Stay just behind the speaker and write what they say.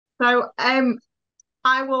So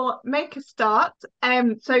I will make a start.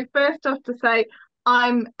 So first off to say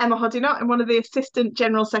I'm Emma Hoddinott. I'm one of the Assistant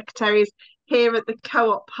General Secretaries here at the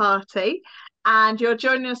Co-op Party, and you're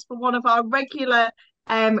joining us for one of our regular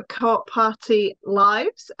Co-op Party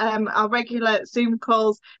lives, our regular Zoom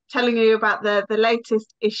calls, telling you about the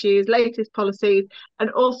latest issues, latest policies,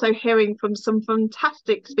 and also hearing from some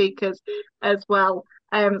fantastic speakers as well.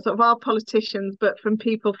 Sort of our politicians, but from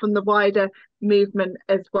people from the wider movement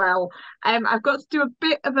as well. I've got to do a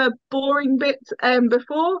bit of a boring bit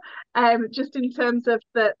before, just in terms of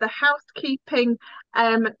the housekeeping.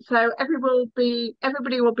 So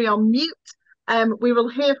everybody will be on mute. We will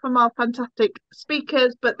hear from our fantastic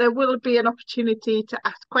speakers, but there will be an opportunity to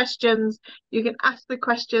ask questions. You can ask the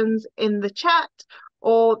questions in the chat,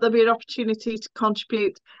 or there'll be an opportunity to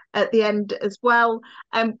contribute at the end as well.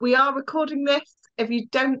 We are recording this. If you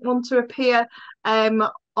don't want to appear on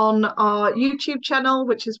our YouTube channel,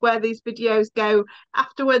 which is where these videos go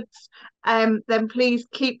afterwards, then please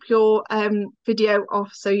keep your video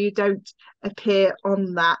off so you don't appear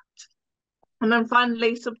on that. And then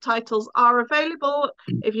finally, subtitles are available.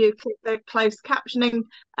 If you click the closed captioning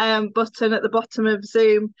button at the bottom of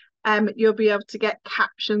Zoom, you'll be able to get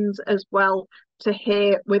captions as well to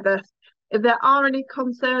hear with us. If there are any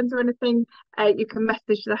concerns or anything, you can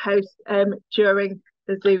message the host during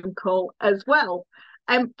the Zoom call as well.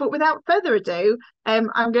 But without further ado,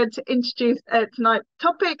 I'm going to introduce tonight's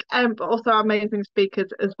topic, but also our amazing speakers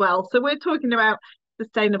as well. So we're talking about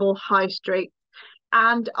sustainable high streets.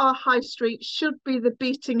 And our high streets should be the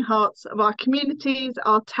beating hearts of our communities,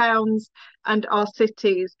 our towns, and our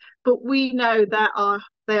cities. But we know that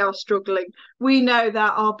they are struggling. We know there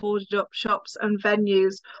are boarded up shops and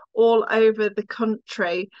venues all over the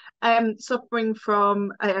country, suffering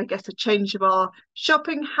from, I guess, a change of our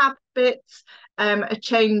shopping habits, a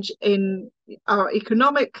change in our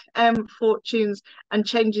economic fortunes, and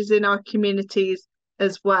changes in our communities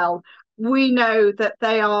as well. We know that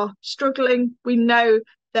they are struggling. We know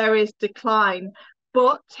there is decline.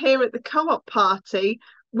 But here at the Co-op Party,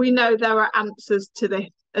 we know there are answers to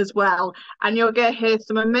this as well. And you're going to hear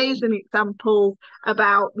some amazing examples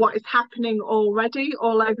about what is happening already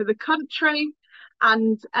all over the country.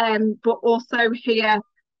 And but also hear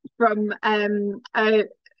from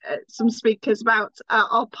some speakers about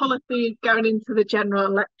our policies going into the general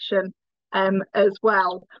election as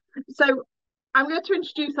well. So I'm going to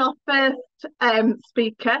introduce our first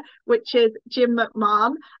speaker, which is Jim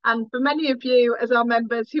McMahon. And for many of you as our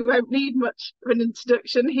members who won't need much of an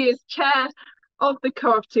introduction, he is chair of the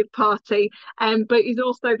Co-operative Party, but he's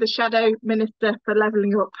also the Shadow Minister for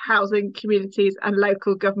Levelling Up Housing, Communities and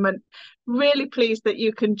Local Government. Really pleased that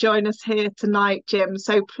you can join us here tonight, Jim.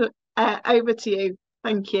 So over to you.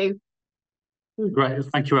 Thank you. Great.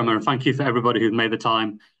 Thank you, Emma. And thank you for everybody who's made the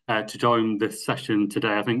time to join this session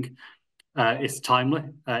today. I think it's timely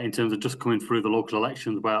in terms of just coming through the local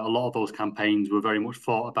elections, where a lot of those campaigns were very much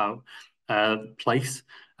thought about place,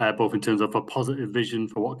 both in terms of a positive vision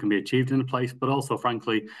for what can be achieved in a place, but also,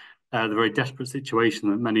 frankly, the very desperate situation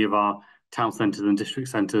that many of our town centres and district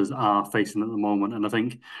centres are facing at the moment. And I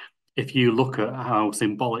think if you look at how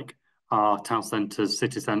symbolic our town centres,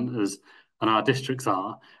 city centres and our districts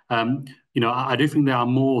are, I do think they are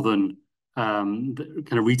more than kind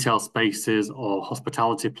of retail spaces or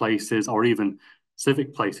hospitality places or even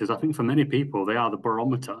civic places. I think for many people, they are the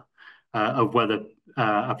barometer of whether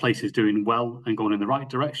a place is doing well and going in the right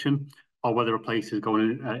direction, or whether a place is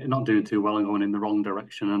going not doing too well and going in the wrong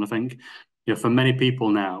direction. And I think, for many people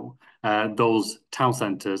now, those town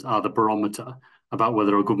centres are the barometer about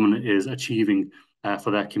whether a government is achieving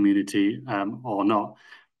for their community or not.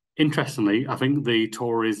 Interestingly, I think the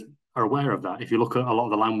Tories are aware of that. If you look at a lot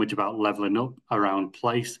of the language about levelling up around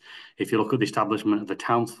place, if you look at the establishment of the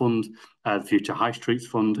Towns Fund, the Future High Streets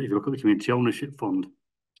Fund, if you look at the Community Ownership Fund,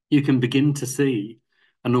 you can begin to see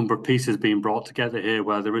a number of pieces being brought together here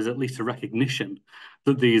where there is at least a recognition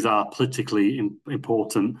that these are politically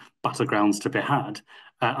important battlegrounds to be had,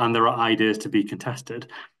 and there are ideas to be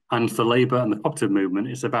contested. And for Labour and the cooperative movement,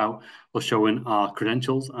 it's about us showing our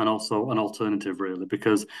credentials and also an alternative, really,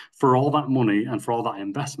 because for all that money and for all that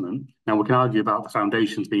investment, now we can argue about the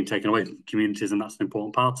foundations being taken away from communities, and that's an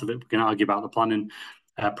important part of it. We can argue about the planning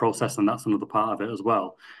process, and that's another part of it as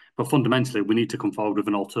well. But fundamentally, we need to come forward with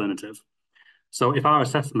an alternative. So if our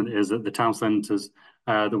assessment is that the town centres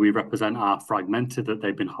that we represent are fragmented, that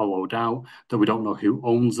they've been hollowed out, that we don't know who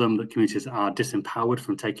owns them, that communities are disempowered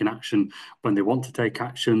from taking action when they want to take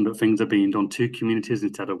action, that things are being done to communities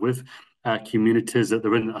instead of with communities, that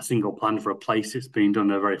there isn't a single plan for a place, it's being done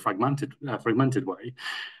in a very fragmented way,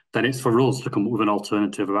 then it's for us to come up with an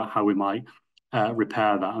alternative about how we might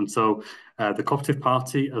repair that. And so the Co-operative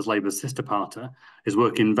Party, as Labour's sister party, is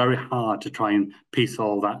working very hard to try and piece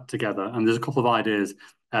all that together. And there's a couple of ideas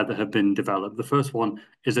that have been developed. The first one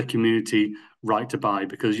is a community right to buy,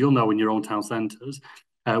 because you'll know in your own town centres,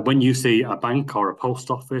 when you see a bank or a post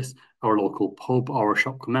office or a local pub or a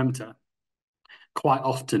shop come empty, quite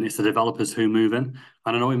often it's the developers who move in.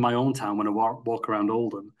 And I know in my own town, when I walk around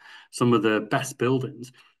Oldham, some of the best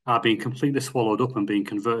buildings are being completely swallowed up and being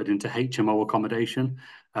converted into HMO accommodation,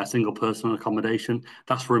 single person accommodation.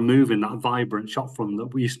 That's removing that vibrant shop front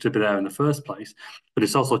that used to be there in the first place. But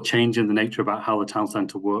it's also changing the nature about how the town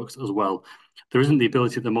centre works as well. There isn't the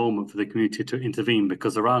ability at the moment for the community to intervene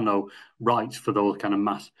because there are no rights for those kind of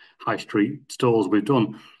mass high street stores. We've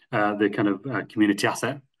done the kind of community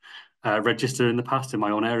asset register in the past in my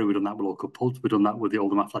own area. We've done that with local pubs. We've done that with the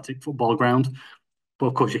Oldham Athletic Football Ground. But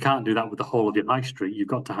of course, you can't do that with the whole of your high street. You've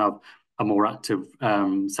got to have a more active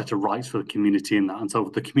set of rights for the community in that. And so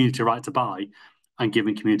the community right to buy and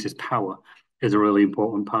giving communities power is a really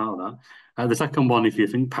important part of that. The second one, if you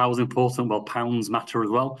think power is important, well, pounds matter as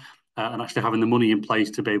well. And actually having the money in place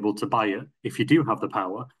to be able to buy it, if you do have the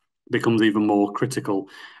power, becomes even more critical.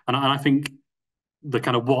 And I think the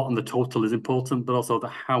kind of what and the total is important, but also the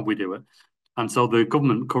how we do it. And so the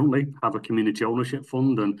government currently have a community ownership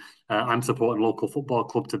fund, and I'm supporting a local football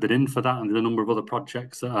club to bid in for that, and there's a number of other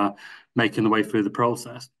projects that are making their way through the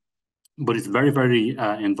process. But it's very, very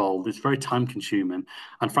involved. It's very time consuming.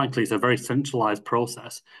 And frankly, it's a very centralized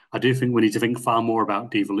process. I do think we need to think far more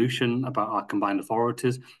about devolution, about our combined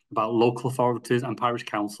authorities, about local authorities and parish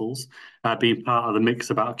councils being part of the mix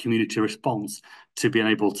about community response to being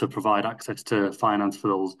able to provide access to finance for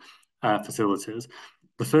those facilities.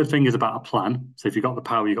 The third thing is about a plan. So if you've got the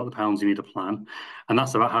power, you've got the pounds, you need a plan. And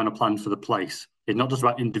that's about having a plan for the place. It's not just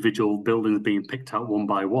about individual buildings being picked out one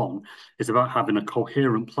by one. It's about having a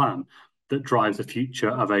coherent plan that drives the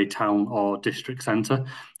future of a town or district centre.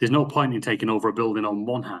 There's no point in taking over a building on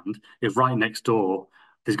one hand if right next door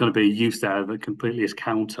there's going to be a use there that completely is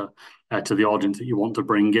counter to the audience that you want to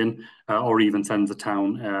bring in, or even sends the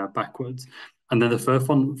town backwards. And then the fourth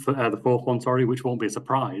one, which won't be a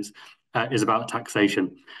surprise, is about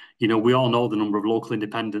taxation. You know, we all know the number of local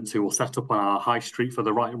independents who will set up on our high street for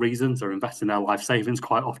the right reasons. They're investing their life savings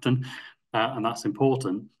quite often, and that's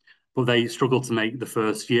important. But they struggle to make the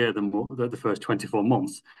first year, the first 24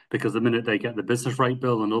 months, because the minute they get the business rate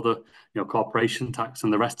bill and other, corporation tax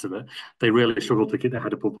and the rest of it, they really struggle to get their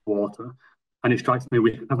head above water. And it strikes me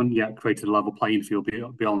we haven't yet created a level playing field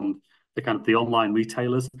beyond the kind of the online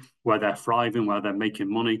retailers where they're thriving, where they're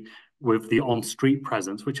making money, with the on-street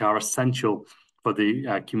presence, which are essential for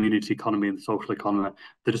the community economy and the social economy.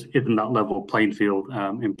 There just isn't that level playing field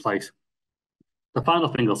in place. The final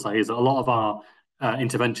thing I'll say is that a lot of our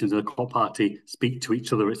interventions in the Co-op Party speak to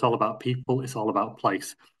each other. It's all about people, it's all about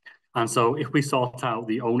place. And so if we sort out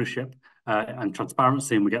the ownership and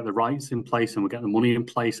transparency, and we get the rights in place, and we get the money in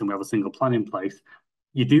place, and we have a single plan in place,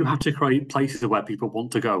 you do have to create places where people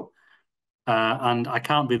want to go. And I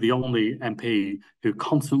can't be the only MP who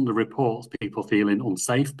constantly reports people feeling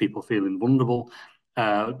unsafe, people feeling vulnerable.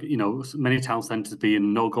 Many town centres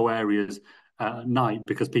being no-go areas at night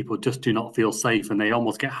because people just do not feel safe, and they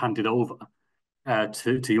almost get handed over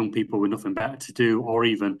to young people with nothing better to do, or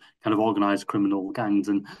even kind of organised criminal gangs.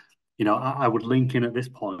 And I would link in at this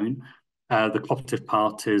point the Co-operative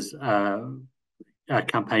Party's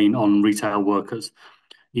campaign on retail workers.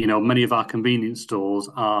 Many of our convenience stores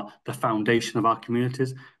are the foundation of our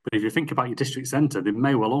communities. But if you think about your district centre, they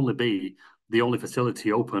may well only be the only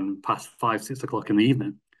facility open past 5, 6 o'clock in the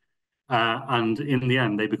evening. And in the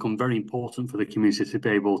end, they become very important for the community to be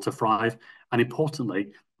able to thrive. And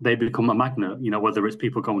importantly, they become a magnet, whether it's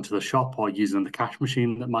people going to the shop or using the cash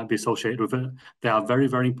machine that might be associated with it. They are very,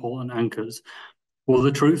 very important anchors. Well,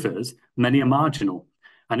 the truth is, many are marginal.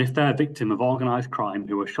 And if they're a victim of organised crime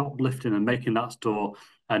who are shoplifting and making that store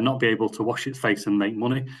not be able to wash its face and make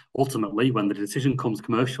money, ultimately, when the decision comes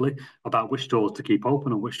commercially about which stores to keep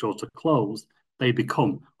open and which stores to close, they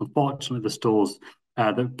become, unfortunately, the stores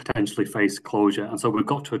that potentially face closure. And so we've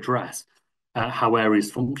got to address how areas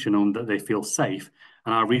function and that they feel safe.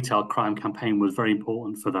 And our retail crime campaign was very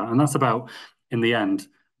important for that. And that's about, in the end,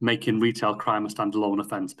 making retail crime a standalone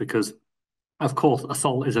offence, because, of course,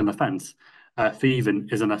 assault is an offence. Thieving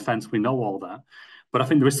is an offence. We know all that. But I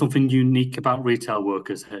think there is something unique about retail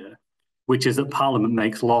workers here, which is that Parliament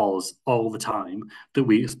makes laws all the time that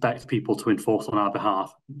we expect people to enforce on our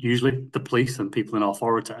behalf, usually the police and people in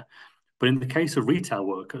authority. But in the case of retail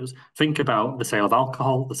workers, think about the sale of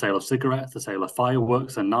alcohol, the sale of cigarettes, the sale of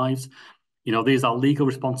fireworks and knives. These are legal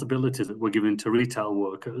responsibilities that we're giving to retail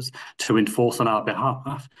workers to enforce on our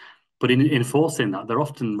behalf. But in enforcing that, they're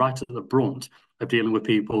often right at the brunt of dealing with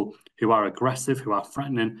people who are aggressive, who are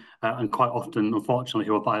threatening, and quite often, unfortunately,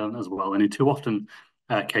 who are violent as well. And in too often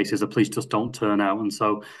cases, the police just don't turn out. And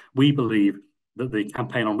so we believe that the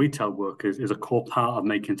campaign on retail workers is a core part of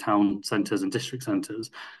making town centres and district centres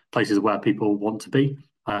places where people want to be,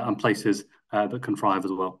 and places that can thrive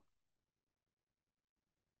as well.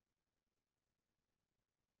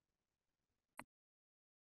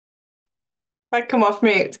 I come off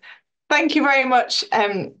mute. Thank you very much,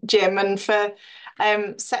 Jim, and for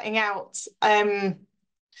setting out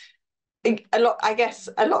a lot, I guess,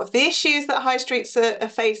 a lot of the issues that high streets are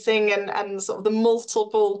facing, and sort of the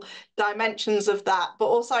multiple dimensions of that, but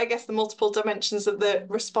also, I guess, the multiple dimensions of the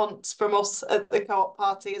response from us at the Co-op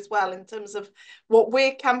Party as well, in terms of what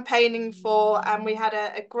we're campaigning for. And we had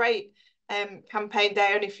a great campaign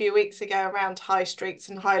day only a few weeks ago around high streets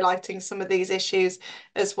and highlighting some of these issues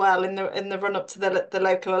as well in the run up to the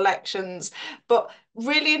local elections. But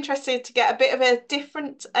really interested to get a bit of a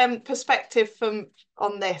different perspective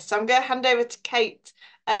on this. So I'm going to hand over to Kate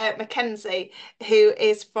Mackenzie, who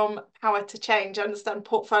is from Power to Change. I understand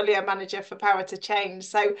portfolio manager for Power to Change.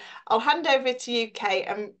 So I'll hand over to you, Kate.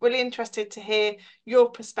 I'm really interested to hear your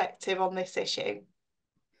perspective on this issue.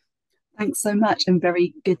 Thanks so much, and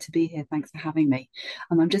very good to be here. Thanks for having me.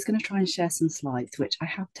 I'm just going to try and share some slides, which I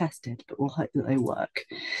have tested, but we'll hope that they work.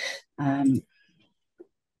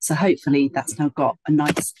 So hopefully that's now got a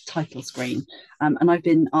nice title screen. And I've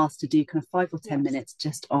been asked to do kind of 5 or 10 minutes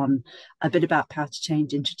just on a bit about Power to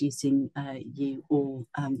Change, introducing you all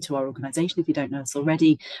to our organisation if you don't know us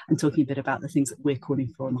already, and talking a bit about the things that we're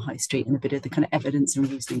calling for on the high street and a bit of the kind of evidence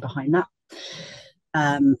and reasoning behind that.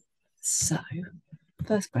 So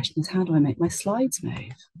first question is, how do I make my slides move?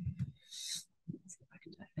 Let's see if I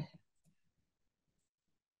can do it here.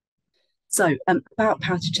 So about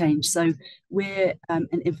Power to Change. So we're an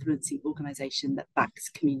influencing organisation that backs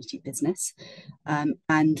community business.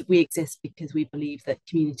 And we exist because we believe that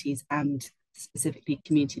communities, and specifically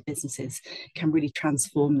community businesses, can really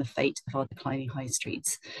transform the fate of our declining high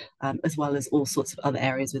streets, as well as all sorts of other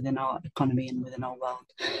areas within our economy and within our world.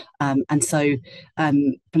 And so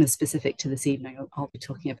kind of specific to this evening, I'll be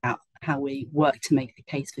talking about how we work to make the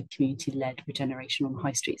case for community-led regeneration on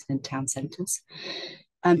high streets and in town centres.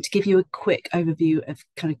 To give you a quick overview of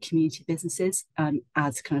kind of community businesses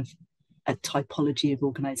as kind of a typology of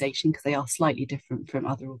organisation, because they are slightly different from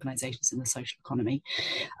other organisations in the social economy.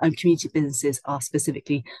 Community businesses are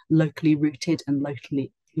specifically locally rooted and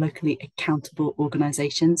locally accountable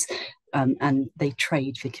organisations, and they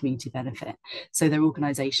trade for community benefit. So they're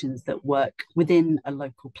organisations that work within a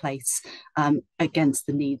local place against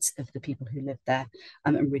the needs of the people who live there,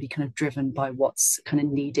 and really kind of driven by what's kind of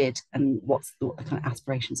needed and what the kind of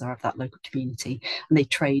aspirations are of that local community. And they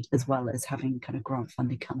trade as well as having kind of grant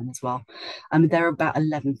funding coming as well. There are about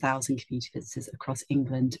 11,000 community businesses across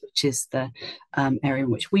England, which is the area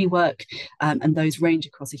in which we work, and those range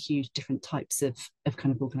across a huge different types of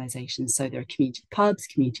kind of organisations. So there are community pubs,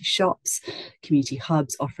 community shops, community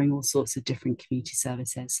hubs offering all sorts of different community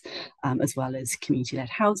services, as well as community-led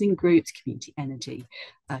housing groups, community energy,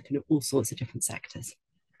 kind of all sorts of different sectors.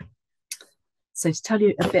 So to tell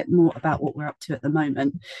you a bit more about what we're up to at the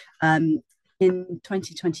moment, in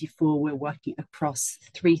 2024, we're working across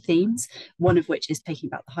 3 themes, one of which is taking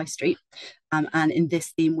back the high street. And in this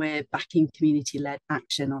theme, we're backing community-led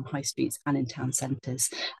action on high streets and in town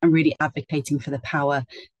centres, and really advocating for the power,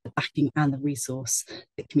 the backing and the resource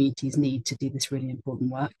that communities need to do this really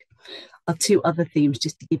important work. Our 2 other themes,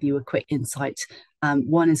 just to give you a quick insight.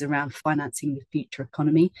 One is around financing the future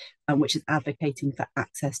economy, which is advocating for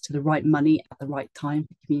access to the right money at the right time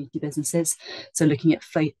for community businesses. So looking at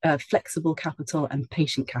flexible capital and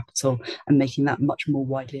patient capital, and making that much more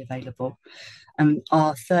widely available.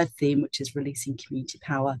 Our 3rd theme, which is releasing community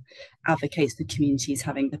power, advocates for communities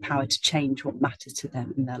having the power to change what matters to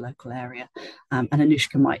them in their local area. And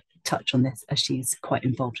Anushka might touch on this, as she's quite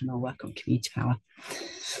involved in our work on community power.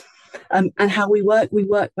 And how we work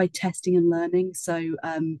by testing and learning. So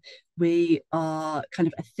we are kind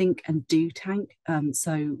of a think and do tank.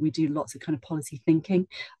 So we do lots of kind of policy thinking,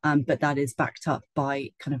 but that is backed up by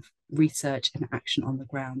kind of research and action on the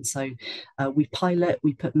ground. So we pilot,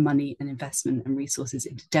 we put money and investment and resources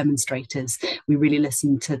into demonstrators. We really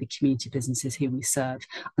listen to the community businesses who we serve,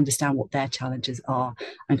 understand what their challenges are,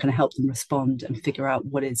 and kind of help them respond and figure out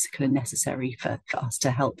what is kind of necessary for us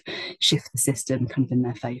to help shift the system kind of in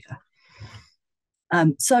their favour.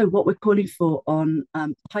 So what we're calling for on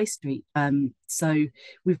High Street, so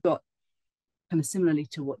we've got kind of similarly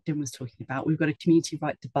to what Dim was talking about, we've got a community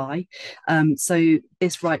right to buy. So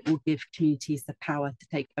this right will give communities the power to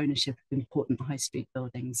take ownership of important high street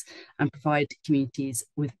buildings and provide communities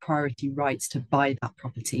with priority rights to buy that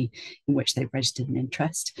property in which they've registered an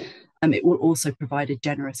interest. It will also provide a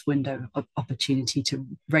generous window of opportunity to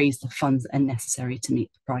raise the funds that are necessary to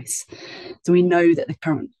meet the price. So we know that the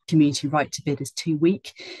current community right to bid is too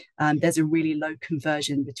weak. There's a really low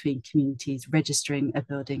conversion between communities registering a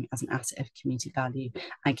building as an asset of community value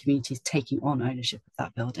and communities taking on ownership of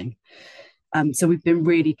that building. So we've been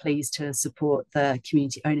really pleased to support the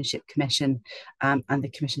Community Ownership Commission and the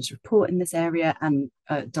Commission's report in this area, and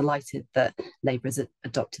delighted that Labour has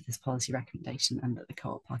adopted this policy recommendation and that the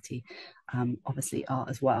Co-op Party obviously are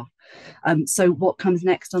as well. So what comes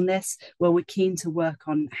next on this? Well, we're keen to work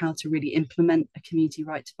on how to really implement a community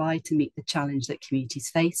right to buy to meet the challenge that communities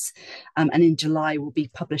face. And in July, we'll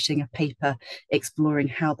be publishing a paper exploring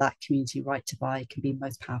how that community right to buy can be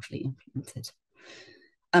most powerfully implemented.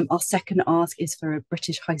 Our second ask is for a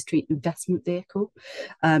British High Street investment vehicle.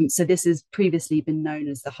 So this has previously been known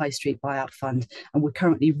as the High Street Buyout Fund, and we're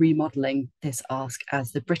currently remodelling this ask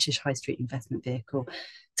as the British High Street Investment Vehicle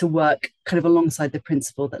to work kind of alongside the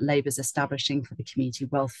principle that Labour's establishing for the Community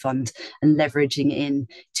Wealth Fund and leveraging in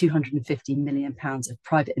 £250 million of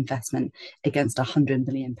private investment against a £100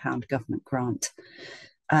 million government grant.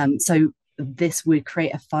 So this would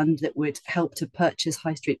create a fund that would help to purchase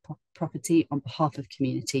high street property on behalf of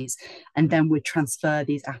communities, and then would transfer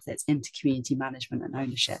these assets into community management and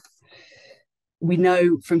ownership. We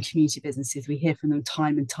know from community businesses, we hear from them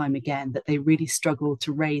time and time again that they really struggle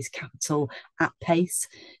to raise capital at pace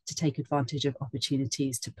to take advantage of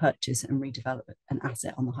opportunities to purchase and redevelop an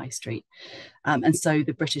asset on the high street. And so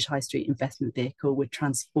the British High Street Investment Vehicle would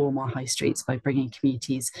transform our high streets by bringing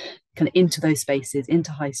communities kind of into those spaces,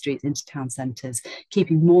 into high streets, into town centres,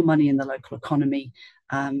 keeping more money in the local economy,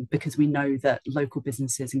 because we know that local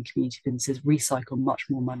businesses and community businesses recycle much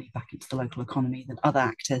more money back into the local economy than other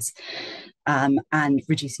actors, and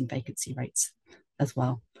reducing vacancy rates as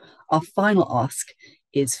well. Our final ask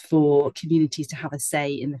is for communities to have a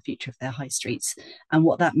say in the future of their high streets. And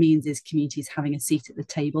what that means is communities having a seat at the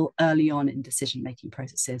table early on in decision-making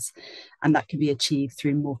processes. And that can be achieved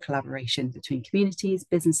through more collaboration between communities,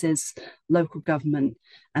 businesses, local government,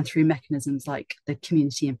 and through mechanisms like the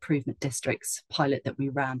Community Improvement Districts pilot that we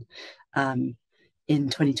ran in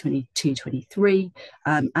 2022-23,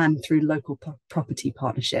 and through local property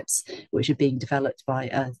partnerships, which are being developed by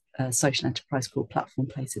a social enterprise called Platform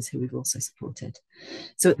Places, who we've also supported.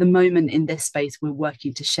 So at the moment in this space, we're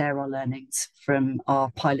working to share our learnings from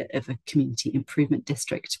our pilot of a community improvement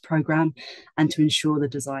district programme, and to ensure the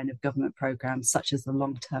design of government programmes such as the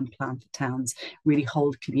long-term plan for towns really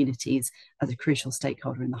hold communities as a crucial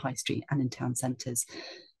stakeholder in the high street and in town centres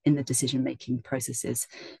in the decision-making processes,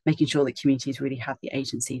 making sure that communities really have the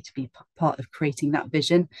agency to be part of creating that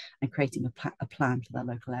vision and creating a plan for their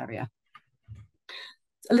local area.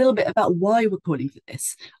 A little bit about why we're calling for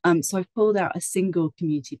this. So I've pulled out a single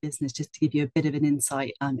community business just to give you a bit of an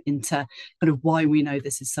insight into kind of why we know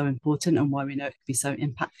this is so important and why we know it could be so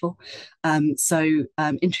impactful.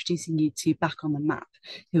 Introducing you to Back on the Map,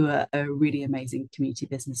 who are a really amazing community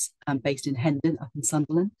business based in Hendon up in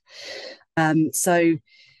Sunderland.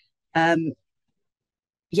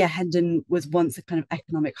 Hendon was once a kind of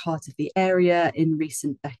economic heart of the area. In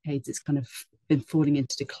recent decades, it's kind of been falling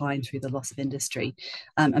into decline through the loss of industry.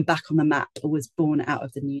 And Back on the Map was born out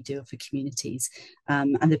of the New Deal for communities.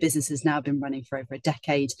 And the business has now been running for over a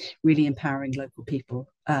decade, really empowering local people.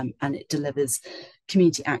 And it delivers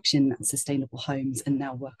community action and sustainable homes, and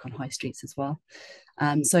now work on high streets as well.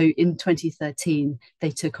 So in 2013,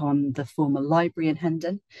 they took on the former library in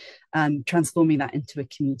Hendon, transforming that into a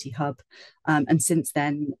community hub. And since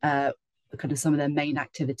then, kind of some of their main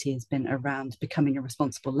activity has been around becoming a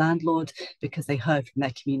responsible landlord, because they heard from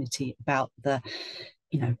their community about the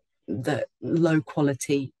low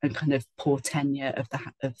quality and kind of poor tenure of the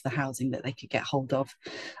housing that they could get hold of.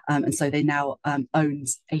 And so they now own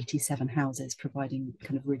 87 houses, providing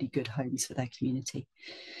kind of really good homes for their community.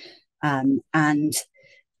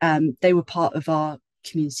 They were part of our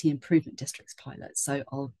Community Improvement Districts pilot. So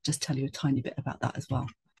I'll just tell you a tiny bit about that as well.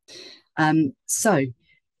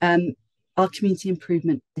 Our Community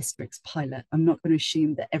Improvement Districts pilot, I'm not going to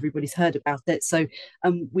assume that everybody's heard about it. So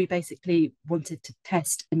we basically wanted to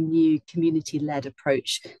test a new community-led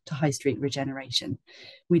approach to high street regeneration.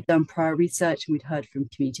 We'd done prior research and we'd heard from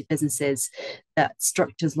community businesses that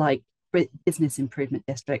structures like business improvement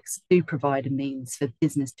districts do provide a means for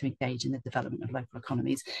business to engage in the development of local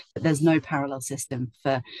economies, but there's no parallel system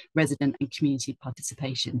for resident and community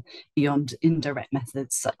participation beyond indirect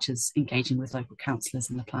methods such as engaging with local councillors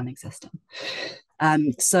in the planning system.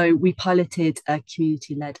 So we piloted a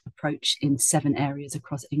community-led approach in 7 areas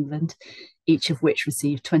across England, each of which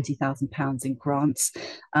received £20,000 in grants,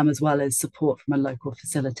 as well as support from a local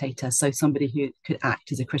facilitator. So somebody who could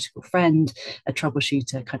act as a critical friend, a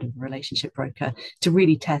troubleshooter, kind of a relationship broker, to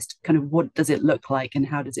really test kind of what does it look like and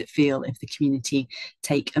how does it feel if the community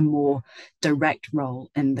take a more direct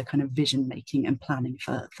role in the kind of vision making and planning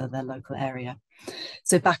for their local area.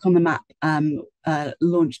 So Back on the Map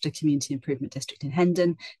launched a community improvement district in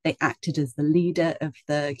Hendon. They acted as the leader of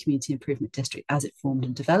the community improvement district as it formed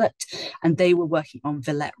and developed, and they were working on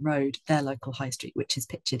Villette Road, their local high street, which is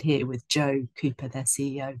pictured here with Joe Cooper, their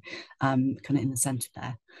CEO, kind of in the centre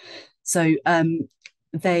there. So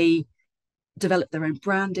they developed their own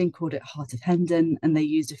branding, called it Heart of Hendon, and they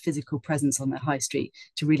used a physical presence on their high street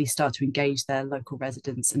to really start to engage their local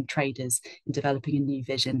residents and traders in developing a new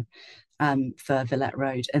vision for Villette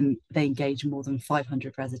Road, and they engaged more than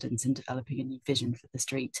 500 residents in developing a new vision for the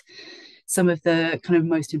street. Some of the kind of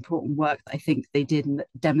most important work that I think they did and that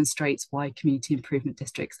demonstrates why community improvement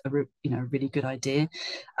districts are a really good idea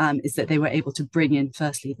is that they were able to bring in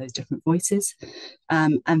firstly those different voices,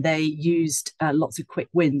 and they used lots of quick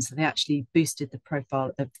wins. So they actually boosted the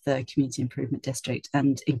profile of the community improvement district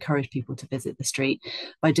and encouraged people to visit the street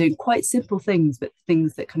by doing quite simple things, but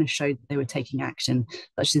things that kind of showed that they were taking action,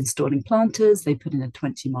 such as installing planters. They put in a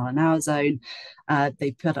 20-mile-an-hour zone,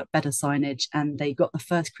 they put up better signage, and they got the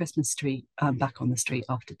first Christmas tree back on the street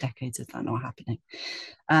after decades of that not happening.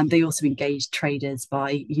 They also engaged traders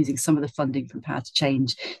by using some of the funding from Power to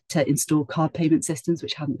Change to install card payment systems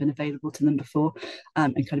which hadn't been available to them before,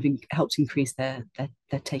 and kind of helped increase their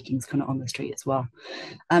takings kind of on the street as well.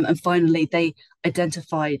 And finally, they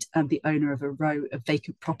identified the owner of a row of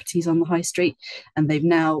vacant properties on the high street, and they've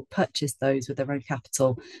now purchased those with their own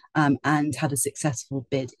capital and had a successful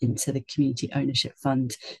bid into the Community Ownership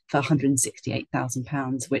Fund for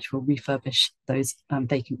 £168,000, which will refurbish those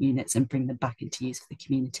vacant units and bring them back into use for the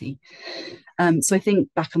community. So I think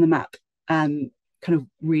Back on the Map kind of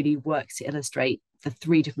really works to illustrate the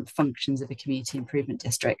 3 different functions of a community improvement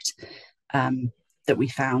district that we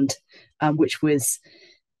found, which was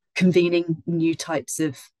convening new types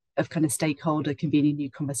of kind of stakeholder, convening new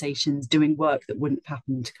conversations, doing work that wouldn't have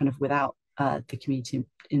happened kind of without the community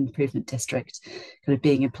improvement district kind of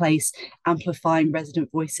being in place, amplifying resident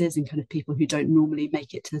voices and kind of people who don't normally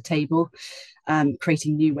make it to the table,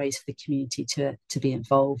 creating new ways for the community to be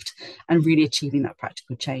involved, and really achieving that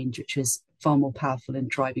practical change, which was far more powerful in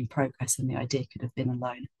driving progress than the idea could have been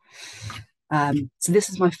alone. So this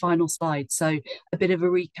is my final slide. So a bit of a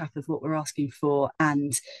recap of what we're asking for,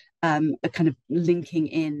 and a kind of linking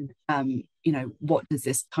in, what does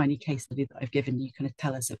this tiny case study that I've given you kind of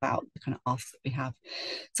tell us about the kind of asks that we have.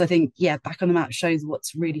 So I think, Back on the Map shows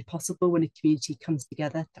what's really possible when a community comes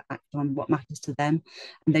together to act on what matters to them,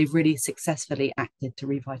 and they've really successfully acted to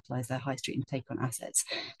revitalise their high street and take on assets.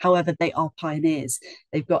 However, they are pioneers.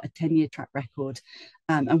 They've got a 10-year track record,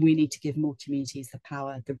 and we need to give more communities the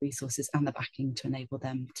power, the resources and the backing to enable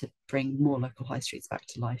them to bring more local high streets back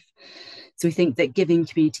to life. So we think that giving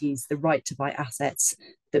communities the right to buy assets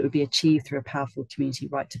that would be achieved through a powerful community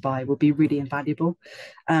right to buy will be really invaluable,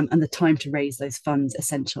 and the time to raise those funds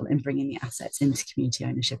essential in bringing the assets into community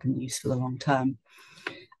ownership and use for the long term.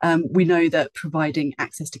 We know that providing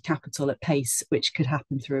access to capital at pace, which could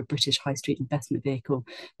happen through a British high street investment vehicle,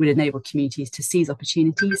 would enable communities to seize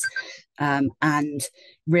opportunities and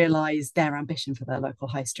realise their ambition for their local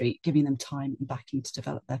high street, giving them time and backing to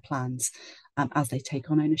develop their plans as they take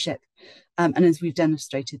on ownership. And as we've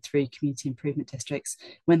demonstrated through community improvement districts,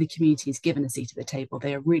 when the community is given a seat at the table,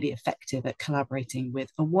 they are really effective at collaborating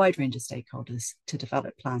with a wide range of stakeholders to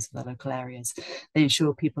develop plans for their local areas. They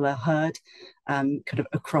ensure people are heard kind of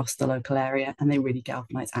across the local area, and they really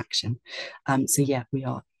galvanise action. We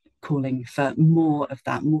are calling for more of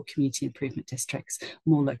that, more community improvement districts,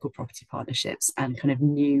 more local property partnerships, and kind of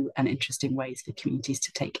new and interesting ways for communities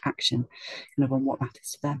to take action kind of on what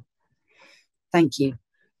matters to them. Thank you.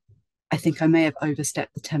 I think I may have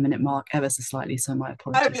overstepped the 10-minute mark ever so slightly, so my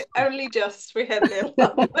apologies. Only just, we had the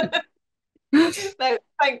alarm. No,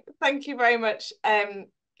 thank you very much,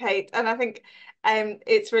 Kate. And I think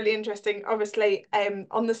it's really interesting, obviously,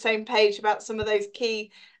 on the same page about some of those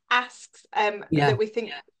key asks that we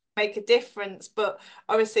think make a difference, but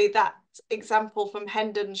obviously that example from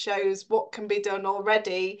Hendon shows what can be done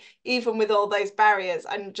already, even with all those barriers.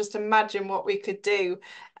 And just imagine what we could do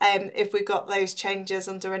if we got those changes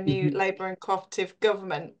under a new Labour and cooperative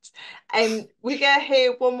government. We're going to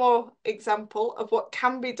hear one more example of what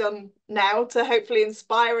can be done now to hopefully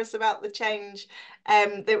inspire us about the change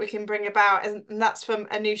that we can bring about, and that's from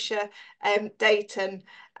Anusha Dayton.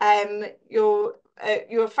 You're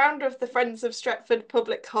a founder of the Friends of Stretford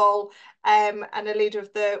Public Hall and a leader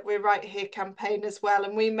of the We're Right Here campaign as well.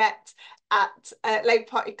 And we met at Labour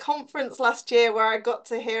Party conference last year, where I got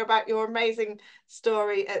to hear about your amazing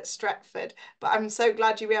story at Stretford. But I'm so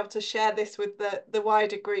glad you'll be able to share this with the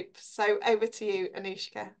wider group. So over to you,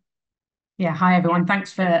 Anushka. Yeah, hi everyone.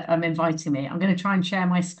 Thanks for inviting me. I'm going to try and share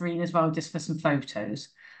my screen as well, just for some photos.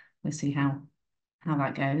 We'll see how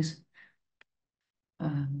that goes.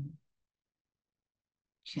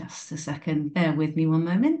 Just a second. Bear with me one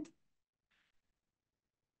moment.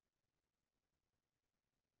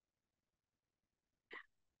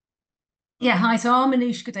 Yeah, hi. So I'm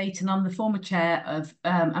Anushka Dayton. I'm the former chair of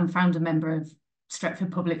and founder member of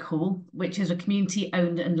Stretford Public Hall, which is a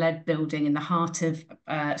community-owned and led building in the heart of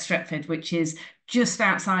Stretford, which is just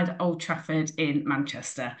outside Old Trafford in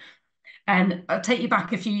Manchester. And I'll take you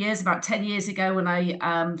back a few years, about 10 years ago, when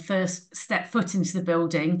I first stepped foot into the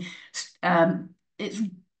building. It's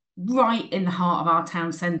right in the heart of our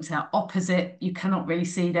town centre. Opposite, you cannot really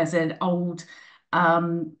see, there's an old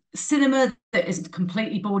cinema that is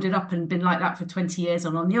completely boarded up and been like that for 20 years.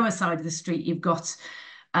 And on the other side of the street, you've got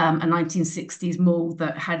a 1960s mould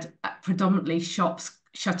that had predominantly shops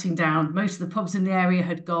shutting down. Most of the pubs in the area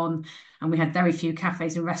had gone, and we had very few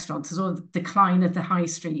cafes and restaurants. There's all the decline of the high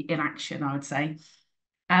street in action, I would say.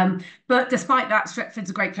 But despite that, Stretford's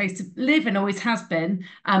a great place to live and always has been,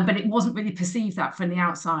 but it wasn't really perceived that from the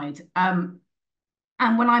outside. And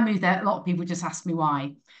when I moved there, a lot of people just asked me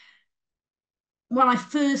why. When I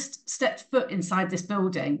first stepped foot inside this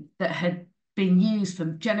building that had been used for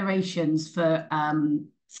generations for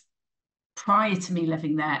prior to me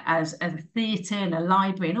living there as a theatre and a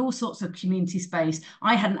library and all sorts of community space,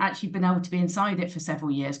 I hadn't actually been able to be inside it for several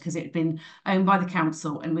years because it had been owned by the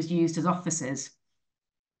council and was used as offices.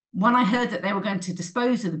 When I heard that they were going to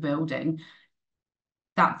dispose of the building,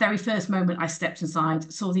 that very first moment I stepped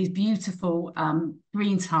inside, saw these beautiful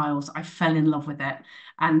green tiles, I fell in love with it.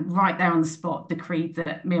 And right there on the spot, decreed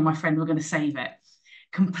that me and my friend were going to save it.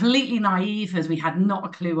 Completely naive, as we had not a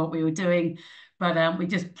clue what we were doing, but we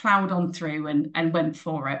just ploughed on through and went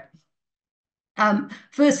for it.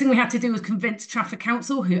 First thing we had to do was convince Trafford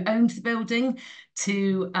Council, who owned the building,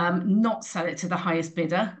 to not sell it to the highest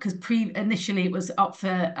bidder, because initially it was up for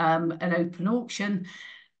an open auction,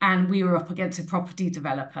 and we were up against a property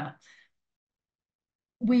developer.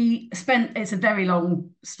 It's a very long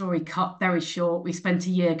story cut very short. We spent a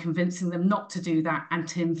year convincing them not to do that and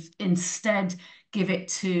to instead give it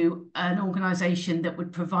to an organisation that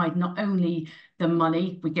would provide not only the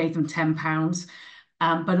money, we gave them £10,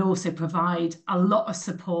 but also provide a lot of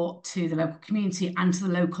support to the local community and to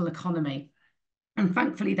the local economy. And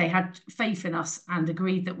thankfully, they had faith in us and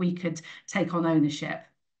agreed that we could take on ownership.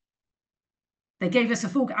 They gave us a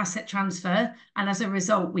full asset transfer, and as a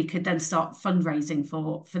result, we could then start fundraising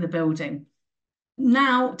for the building.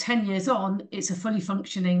 Now, 10 years on, it's a fully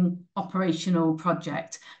functioning operational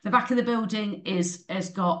project. The back of the building has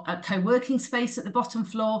got a co-working space at the bottom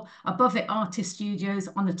floor. Above it, artist studios.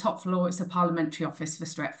 On the top floor, it's a parliamentary office for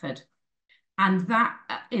Stretford. And that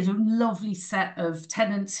is a lovely set of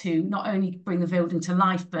tenants who not only bring the building to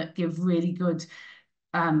life, but give really good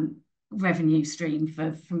revenue stream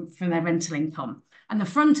from their rental income. And the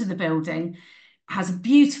front of the building has a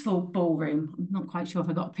beautiful ballroom. I'm not quite sure if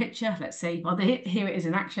I got a picture. Let's see. Well, here it is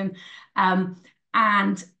in action.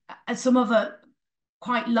 And some other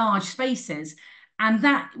quite large spaces. And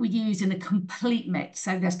that we use in a complete mix.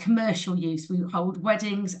 So there's commercial use. We hold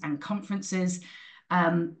weddings and conferences.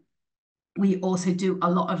 We also do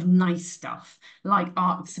a lot of nice stuff like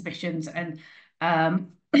art exhibitions and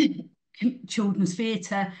children's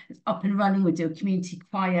theatre. It's up and running. We do a community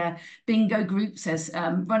choir, bingo groups as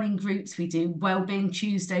running groups. We do Wellbeing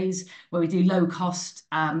Tuesdays where we do low cost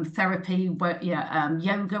therapy,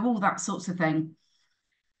 yoga, all that sorts of thing.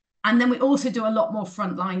 And then we also do a lot more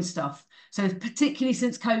frontline stuff. So particularly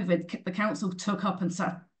since COVID, the council took up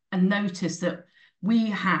and noticed that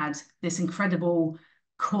we had this incredible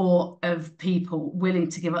core of people willing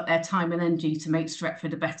to give up their time and energy to make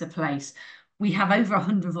Stretford a better place. We have over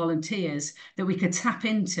 100 volunteers that we could tap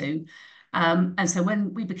into. And so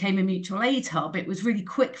when we became a mutual aid hub, it was really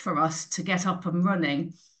quick for us to get up and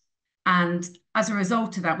running And as a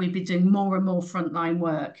result of that, we've been doing more and more frontline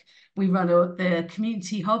work. We run the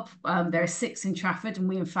community hub. There are 6 in Trafford, and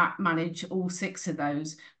we in fact manage all 6 of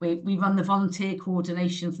those. We run the volunteer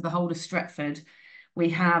coordination for the whole of Stretford. We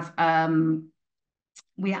have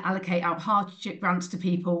we allocate out hardship grants to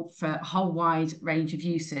people for a whole wide range of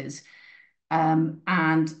uses.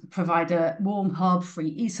 And provide a warm hub,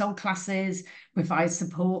 free ESOL classes, provide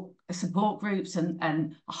support groups, and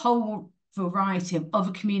a whole variety of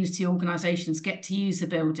other community organisations get to use the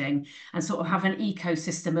building and sort of have an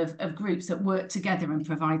ecosystem of groups that work together and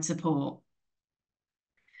provide support.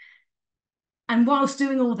 And whilst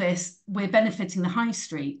doing all this, we're benefiting the high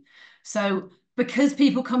street. So because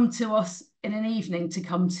people come to us in an evening to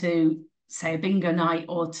come to, say, a bingo night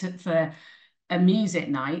or for a music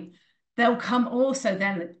night, they'll come also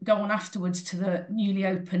then go on afterwards to the newly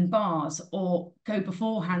opened bars or go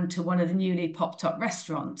beforehand to one of the newly popped up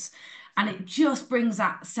restaurants. And it just brings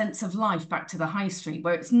that sense of life back to the high street,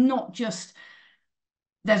 where it's not just,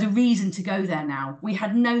 there's a reason to go there now. We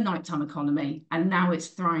had no nighttime economy and now it's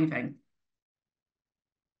thriving.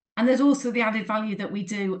 And there's also the added value that we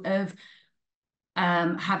do of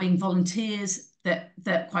having volunteers that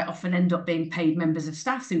quite often end up being paid members of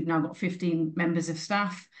staff. So we've now got 15 members of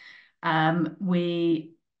staff.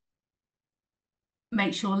 We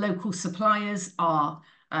make sure local suppliers are,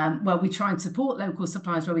 well, we try and support local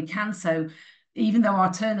suppliers where we can. So even though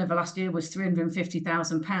our turnover last year was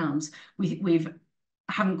 £350,000, we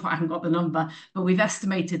haven't got the number, but we've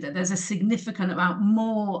estimated that there's a significant amount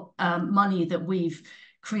more money that we've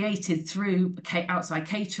created through outside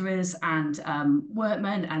caterers and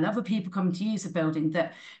workmen and other people coming to use the building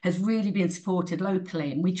that has really been supported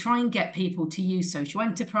locally. And we try and get people to use social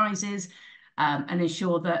enterprises and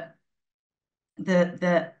ensure that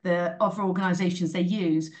the other organisations they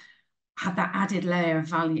use have that added layer of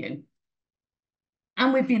value.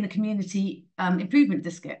 And we've been the community improvement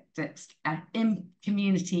district,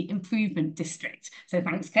 community improvement district. So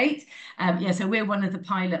thanks, Kate. Yeah, so we're one of the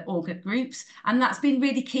pilot org groups, and that's been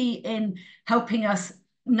really key in helping us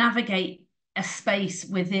navigate a space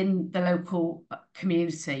within the local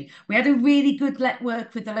community. We had a really good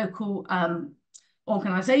network with the local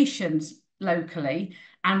organisations locally,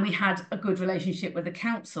 and we had a good relationship with the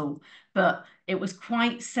council, but it was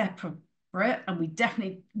quite separate. And we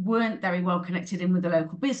definitely weren't very well connected in with the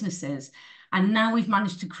local businesses. And now we've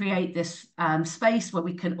managed to create this space where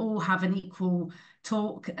we can all have an equal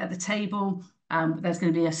talk at the table. There's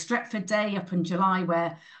going to be a Stretford Day up in July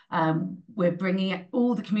where we're bringing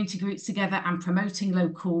all the community groups together and promoting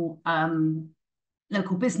local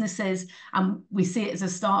businesses. And we see it as a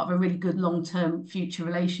start of a really good long-term future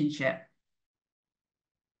relationship.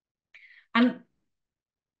 And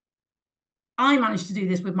I managed to do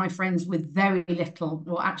this with my friends with very little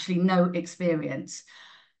or actually no experience.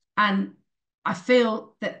 And I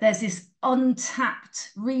feel that there's this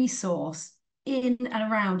untapped resource in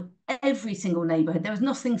and around every single neighbourhood. There was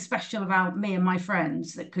nothing special about me and my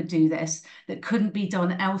friends that could do this, that couldn't be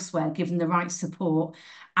done elsewhere, given the right support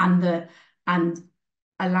and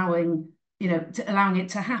allowing it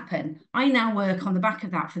to happen. I now work on the back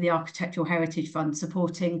of that for the Architectural Heritage Fund,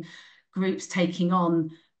 supporting groups taking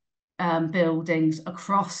on buildings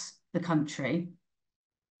across the country.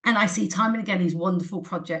 And I see time and again these wonderful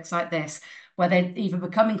projects like this, where they're either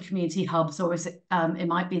becoming community hubs, or it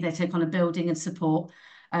might be they take on a building and support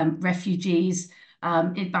refugees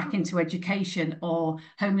back into education, or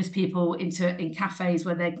homeless people in cafes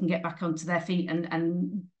where they can get back onto their feet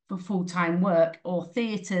and for full-time work, or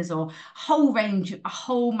theatres, or a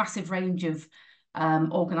whole massive range of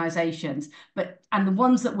organisations. And the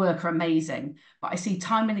ones that work are amazing, but I see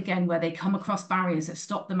time and again where they come across barriers that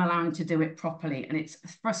stop them allowing to do it properly, and it's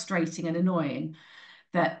frustrating and annoying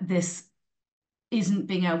that this isn't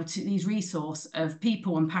being able to, these resource of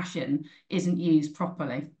people and passion isn't used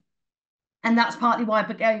properly. And that's partly why I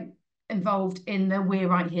became involved in the We're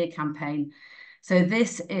Right Here campaign. So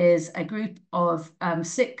this is a group of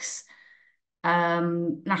 6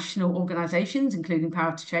 national organisations, including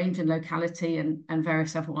Power to Change and Locality and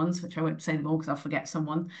various other ones, which I won't say them all because I'll forget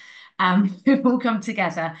someone, who've all come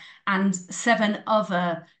together, and 7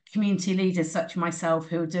 other community leaders such as myself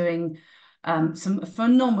who are doing some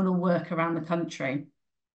phenomenal work around the country.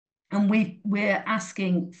 And we're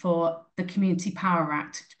asking for the Community Power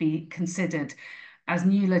Act to be considered as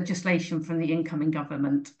new legislation from the incoming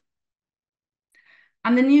government.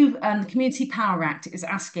 And the new Community Power Act is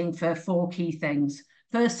asking for 4 key things.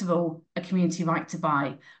 First of all, a community right to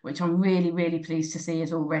buy, which I'm really, really pleased to see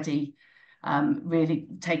has already really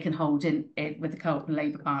taken hold with the Co-op and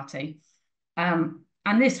Labour Party.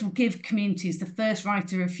 And this will give communities the first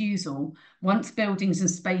right of refusal once buildings and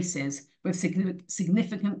spaces with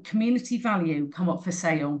significant community value come up for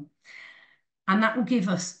sale. And that will give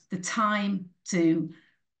us the time to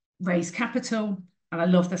raise capital. And I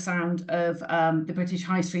love the sound of the British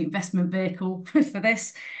High Street Investment Vehicle for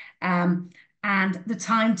this. And the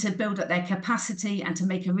time to build up their capacity and to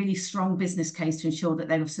make a really strong business case to ensure that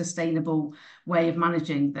they're a sustainable way of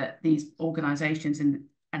managing these organisations and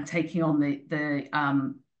taking on the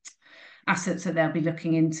assets that they'll be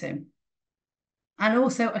looking into. And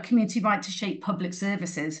also a community right to shape public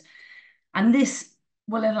services. And this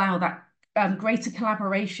will allow that greater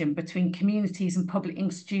collaboration between communities and public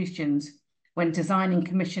institutions when designing,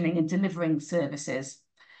 commissioning and delivering services.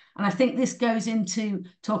 And I think this goes into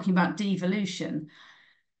talking about devolution,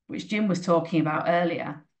 which Jim was talking about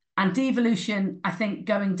earlier. And devolution, I think,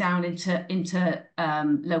 going down into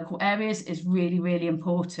local areas is really, really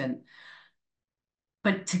important.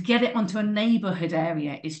 But to get it onto a neighbourhood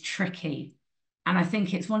area is tricky. And I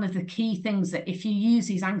think it's one of the key things that if you use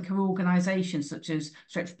these anchor organisations such as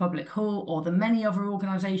Stretford Public Hall or the many other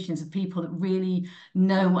organisations of people that really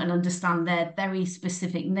know and understand their very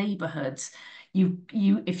specific neighbourhoods,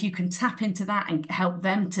 if you can tap into that and help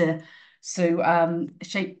them to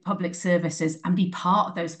shape public services and be part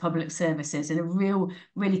of those public services in a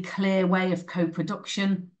really clear way of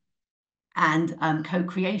co-production and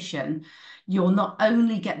co-creation, you'll not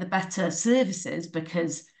only get the better services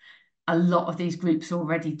because a lot of these groups are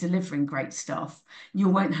already delivering great stuff. You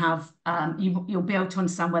won't have, you'll be able to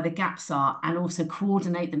understand where the gaps are and also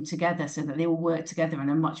coordinate them together so that they all work together in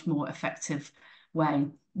a much more effective way.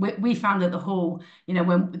 We found at the Hall,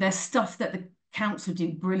 when there's stuff that the council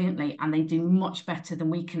do brilliantly and they do much better than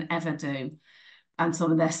we can ever do. And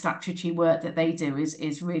some of their statutory work that they do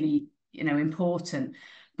is really, important.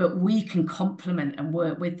 But we can complement and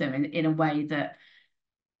work with them in a way that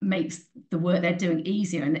makes the work they're doing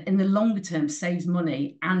easier and in the longer term saves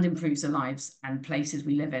money and improves the lives and places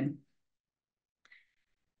we live in.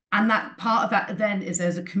 And that part of that then is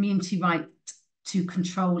there's a community right to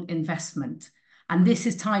control investment. And this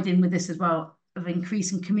is tied in with this as well, of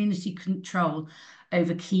increasing community control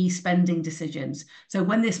over key spending decisions. So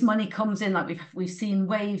when this money comes in, like we've seen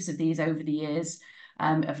waves of these over the years,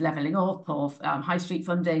 of levelling up or high street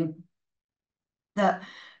funding, that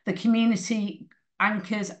the community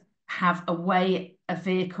anchors have a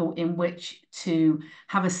vehicle in which to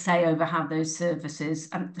have a say over how those services,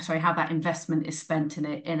 how that investment is spent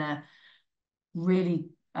in a really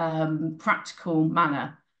practical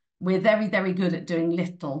manner. We're very, very good at doing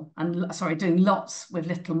doing lots with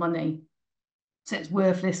little money. So it's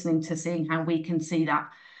worth listening to seeing how we can see that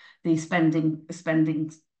these spending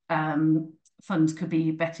funds could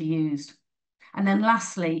be better used. And then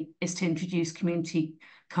lastly is to introduce community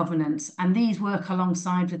covenants. And these work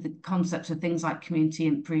alongside with the concepts of things like community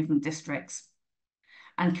improvement districts.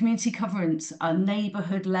 And community covenants are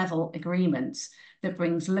neighbourhood level agreements that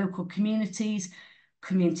brings local communities,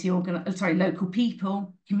 local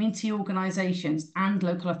people, community organisations and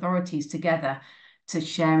local authorities together to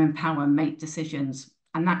share, empower and make decisions.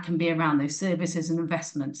 And that can be around those services and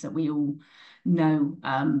investments that we all know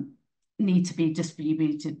need to be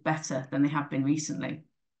distributed better than they have been recently.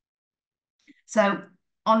 So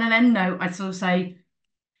on an end note, I'd sort of say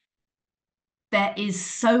there is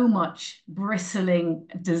so much bristling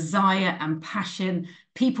desire and passion.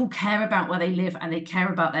 People care about where they live and they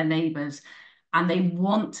care about their neighbours and they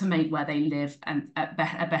want to make where they live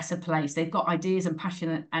a better place. They've got ideas and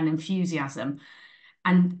passion and enthusiasm,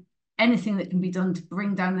 and anything that can be done to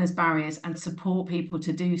bring down those barriers and support people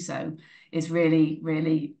to do so is really,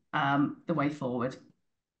 really the way forward.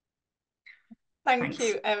 Thanks.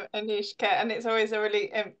 You, Anushka, and it's always a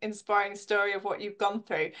really inspiring story of what you've gone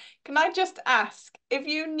through. Can I just ask, if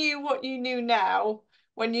you knew what you knew now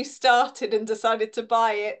when you started and decided to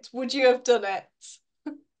buy it, would you have done it?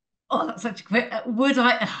 Oh, that's such a quick. Would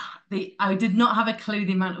I? I did not have a clue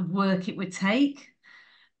the amount of work it would take.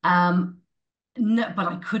 No, but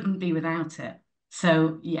I couldn't be without it.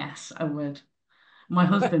 So yes, I would. My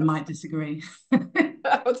husband might disagree.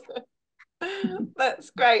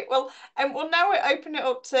 That's great. Well, now we'll open it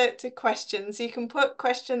up to questions. You can put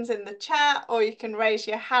questions in the chat or you can raise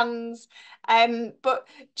your hands. But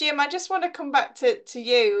Jim, I just want to come back to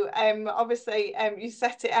you. Obviously, you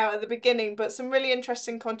set it out at the beginning, but some really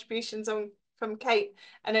interesting contributions from Kate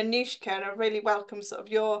and Anushka, and I really welcome sort of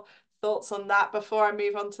your thoughts on that before I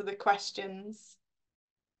move on to the questions.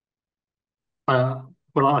 Well,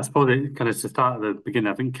 I suppose it kind of to start at the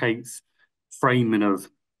beginning, I think Kate's framing of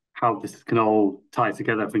how this can all tie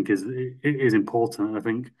together, I think is important. I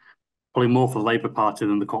think probably more for the Labour Party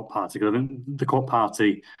than the Co-op Party, because I think the Co-op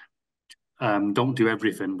Party don't do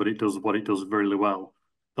everything, but it does what it does really well.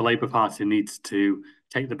 The Labour Party needs to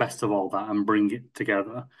take the best of all that and bring it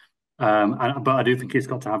together. But I do think it's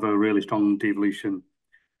got to have a really strong devolution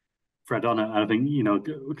thread on it. And I think,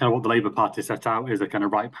 kind of what the Labour Party set out is a kind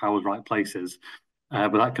of right powers, right places.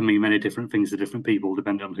 But that can mean many different things to different people,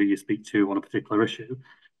 depending on who you speak to on a particular issue.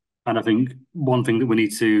 And I think one thing that we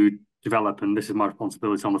need to develop, and this is my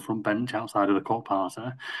responsibility on the front bench outside of the Co-op Party,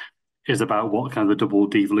 is about what kind of the double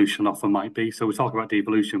devolution offer might be. So we talk about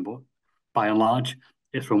devolution, but by and large,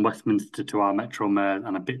 it's from Westminster to our Metro Mayor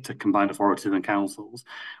and a bit to combined authorities and councils.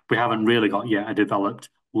 We haven't really got yet a developed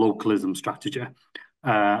localism strategy.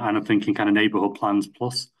 And I'm thinking kind of neighbourhood plans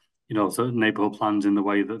plus, so neighbourhood plans in the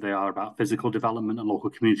way that they are about physical development and local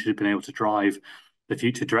communities being able to drive the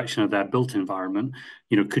future direction of their built environment.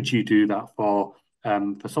 Could you do that for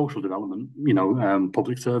social development,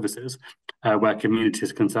 public services, where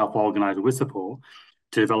communities can self-organise with support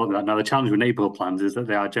to develop that. Now, the challenge with neighbourhood plans is that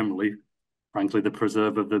they are generally, frankly, the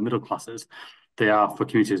preserve of the middle classes. They are for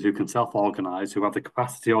communities who can self-organise, who have the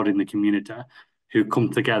capacity in the community, who come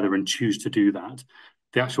together and choose to do that.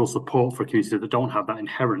 The actual support for communities that don't have that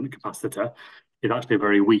inherent capacity is actually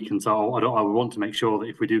very weak. And so I want to make sure that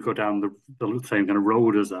if we do go down the same kind of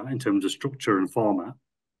road as that in terms of structure and format,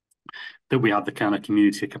 that we have the kind of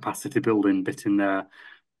community capacity building bit in there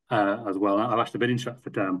as well. I've actually been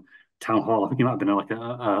interested in Town Hall. I think it might have been like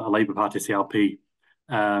a Labour Party CLP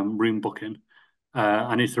room booking.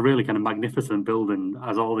 And it's a really kind of magnificent building,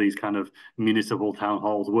 as all these kind of municipal town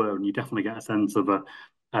halls were, and you definitely get a sense of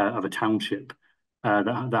a township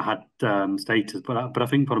that had status. But I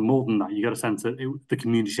think for more than that, you get a sense that the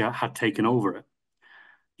community had taken over it.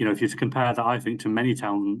 If you compare that, I think, to many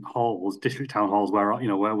town halls, district town halls, where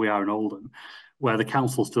we are in Oldham, where the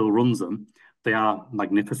council still runs them, they are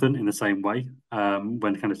magnificent in the same way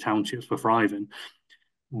when kind of townships were thriving.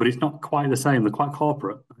 But it's not quite the same. They're quite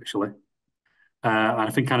corporate, actually. And I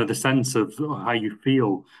think kind of the sense of how you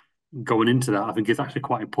feel going into that, I think is actually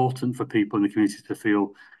quite important for people in the community to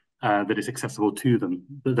feel that it's accessible to them,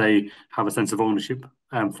 that they have a sense of ownership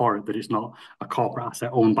for it, that it's not a corporate asset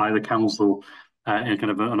owned by the council in kind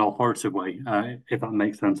of an authoritative way, if that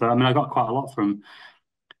makes sense. I mean, I got quite a lot from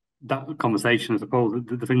that conversation, I suppose.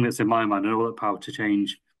 The thing that's in my mind, and all that power to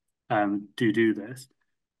change do this.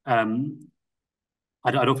 I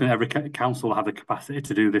don't think every council will have the capacity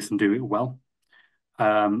to do this and do it well.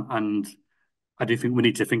 And I do think we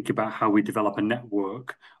need to think about how we develop a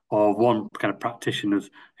network of one kind of practitioners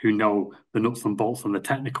who know the nuts and bolts and the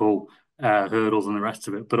technical hurdles and the rest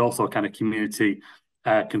of it, but also kind of community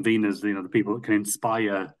conveners, the people that can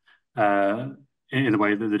inspire in the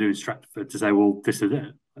way that they're doing Stratford to say, well, this is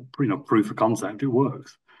it, proof of concept, it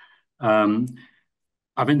works.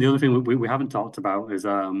 I think the other thing we haven't talked about is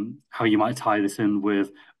how you might tie this in with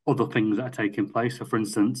other things that are taking place. So, for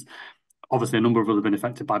instance, obviously a number of us have been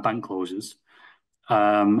affected by bank closures.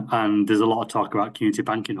 And there's a lot of talk about community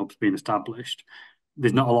banking hubs being established.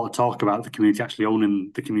 There's not a lot of talk about the community actually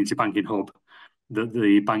owning the community banking hub that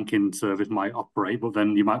the banking service might operate, but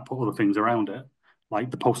then you might put other things around it,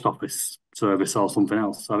 like the post office service or something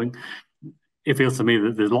else. So I think it feels to me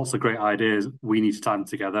that there's lots of great ideas. We need to tie them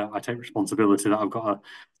together. I take responsibility that I've got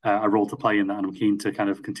a role to play in that, and I'm keen to kind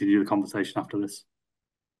of continue the conversation after this.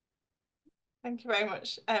 Thank you very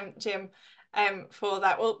much, Jim, for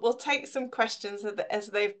that. We'll take some questions as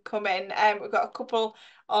they've come in. We've got a couple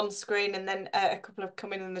on screen and then a couple have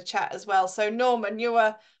come in the chat as well. So Norman, you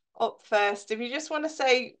are up first. If you just want to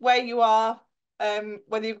say where you are,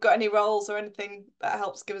 whether you've got any roles or anything that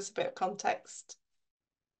helps give us a bit of context.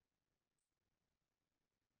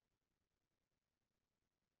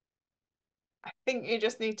 I think you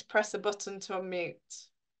just need to press a button to unmute.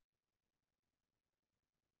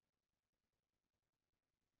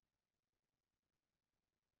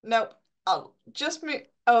 Nope, I'll just move.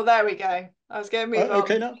 Oh, there we go. I was going to move on.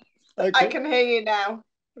 Okay now? Okay. I can hear you now.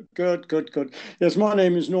 Good. Yes, my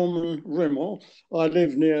name is Norman Rimmel. I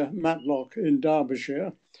live near Matlock in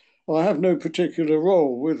Derbyshire. I have no particular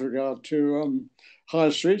role with regard to high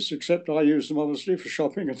streets, except I use them obviously for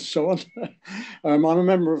shopping and so on. I'm a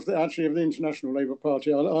member of the International Labour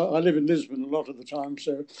Party. I live in Lisbon a lot of the time,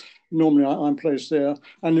 so normally I'm placed there.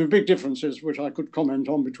 And there are big differences, which I could comment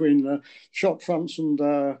on, between the shop fronts and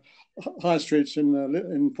high streets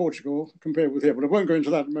in Portugal compared with here, but I won't go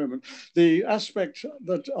into that at the moment. The aspect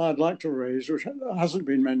that I'd like to raise, which hasn't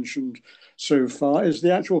been mentioned so far, is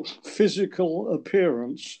the actual physical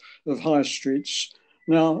appearance of high streets.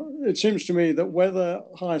 Now, it seems to me that whether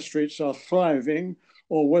high streets are thriving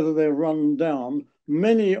or whether they're run down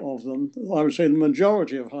many of them, I would say the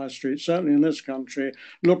majority of high streets, certainly in this country,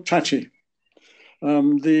 look tatty.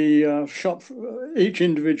 Each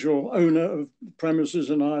individual owner of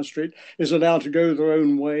premises in a high street is allowed to go their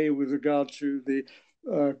own way with regard to the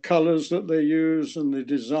colours that they use and the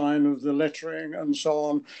design of the lettering and so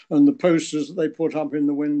on, and the posters that they put up in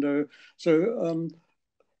the window. So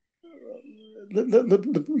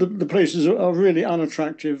the places are really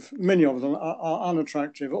unattractive. Many of them are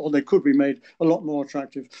unattractive, or they could be made a lot more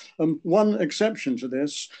attractive. One exception to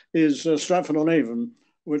this is Stratford-on-Avon,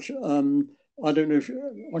 which I don't know if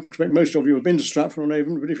I expect most of you have been to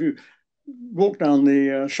Stratford-on-Avon, but if you walk down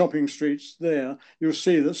the shopping streets there, you'll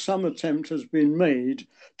see that some attempt has been made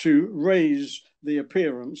to raise the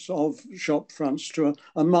appearance of shop fronts to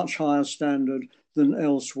a much higher standard than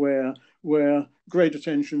elsewhere, where great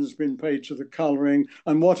attention has been paid to the colouring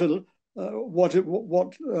and what the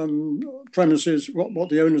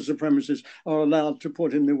owners of premises are allowed to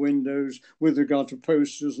put in the windows with regard to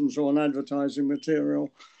posters and so on, advertising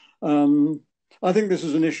material. I think this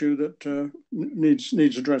is an issue that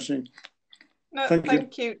needs addressing. No,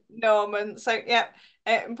 thank you, Norman. So yeah,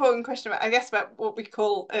 important question, I guess, about what we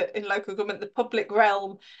call in local government the public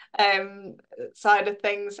realm side of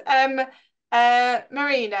things.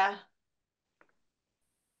 Marina.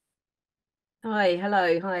 Hi,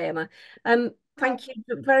 hello, hi Emma. Thank you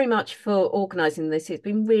very much for organising this. It's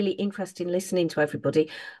been really interesting listening to everybody.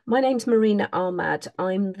 My name's Marina Ahmad.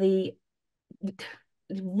 I'm the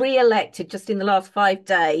re-elected just in the last 5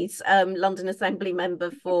 days London Assembly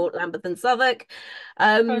member for Lambeth and Southwark.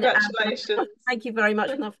 Congratulations. Thank you very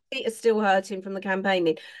much. And our feet are still hurting from the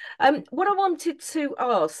campaigning. What I wanted to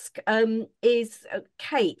ask is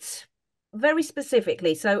Kate, very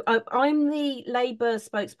specifically. So I'm the Labour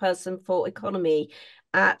spokesperson for economy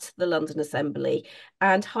at the London Assembly,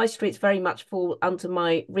 and high streets very much fall under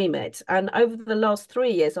my remit. And over the last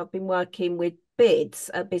 3 years, I've been working with BIDs,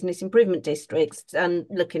 business improvement districts, and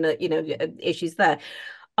looking at issues there.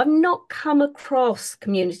 I've not come across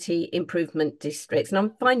community improvement districts,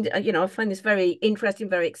 and I find this very interesting,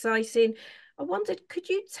 very exciting. I wondered, could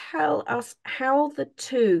you tell us how the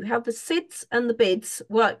SIDs and the BIDs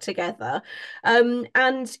work together? And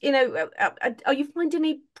are you finding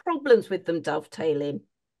any problems with them dovetailing?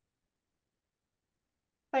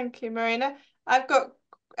 Thank you, Marina. I've got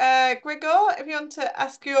Gregor, if you want to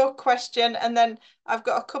ask your question, and then I've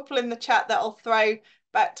got a couple in the chat that I'll throw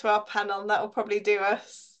back to our panel, and that will probably do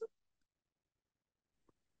us.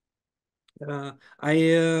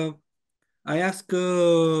 I ask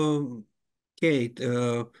Kate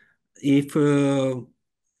if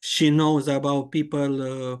she knows about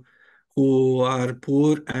people who are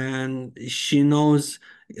poor, and she knows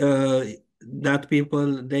that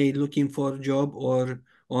people they looking for job or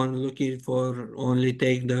looking for only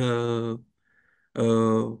take the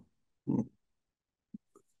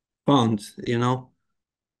funds,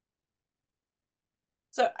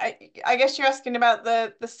 So I guess you're asking about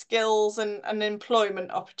the skills and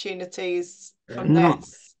employment opportunities from No.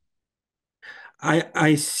 this.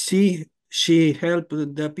 I see she help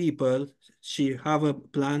the people. She have a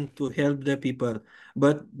plan to help the people,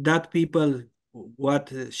 but that people,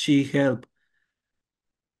 what she help,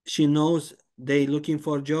 she knows they looking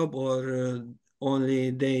for job or only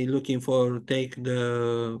they looking for take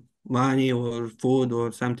the money or food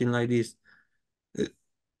or something like this.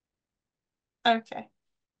 Okay,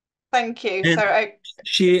 thank you. And So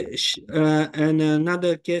and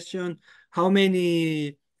another question: how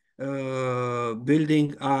many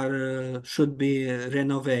building are should be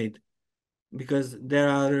renovated? Because there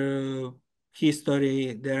are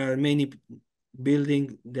history, there are many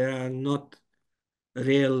building, there are not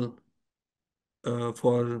real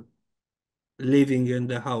for living in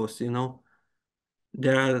the house,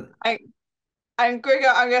 There are. And Gregor,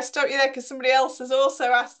 I'm going to stop you there because somebody else has also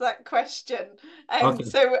asked that question. Okay.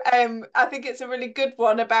 So I think it's a really good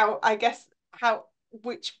one about, I guess,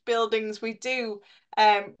 which buildings we do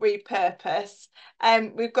repurpose.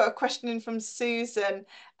 We've got a question in from Susan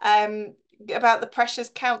about the pressures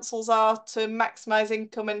councils are to maximise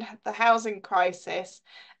income in the housing crisis.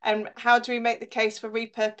 And how do we make the case for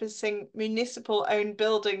repurposing municipal-owned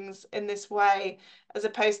buildings in this way, as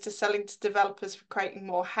opposed to selling to developers for creating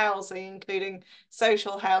more housing, including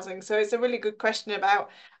social housing? So it's a really good question about,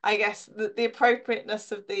 I guess, the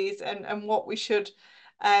appropriateness of these and what we should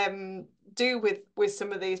do with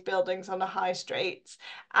some of these buildings on the high streets.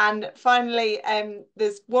 And finally,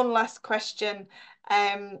 there's one last question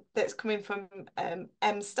that's coming from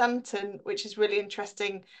M. Stanton, which is really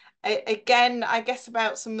interesting. Again, I guess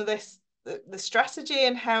about some of this the strategy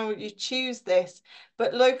and how you choose this,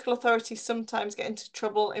 but local authorities sometimes get into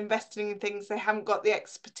trouble investing in things they haven't got the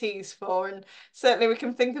expertise for. And certainly we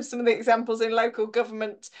can think of some of the examples in local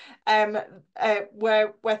government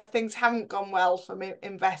where things haven't gone well from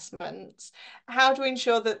investments. How do we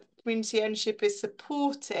ensure that community ownership is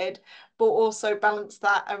supported, but also balance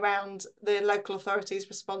that around the local authorities'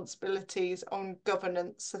 responsibilities on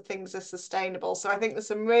governance so things are sustainable? So I think there's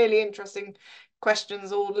some really interesting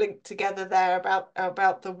questions all linked together there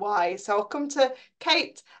about the why. So I'll come to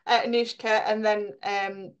Kate, Anushka, and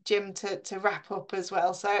then Jim to wrap up as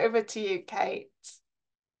well. So over to you, Kate.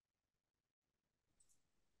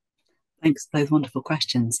 Thanks for those wonderful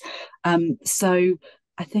questions. So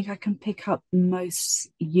I think I can pick up most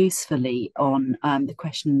usefully on the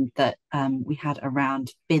question that we had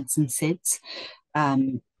around bids and SIDS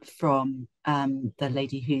from the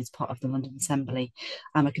lady who's part of the London Assembly.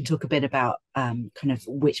 I can talk a bit about kind of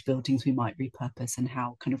which buildings we might repurpose and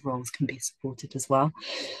how kind of roles can be supported as well.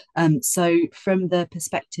 So from the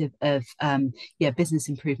perspective of business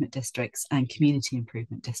improvement districts and community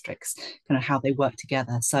improvement districts, kind of how they work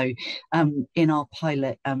together. So in our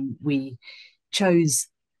pilot, we chose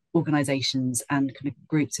organizations and kind of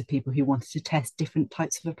groups of people who wanted to test different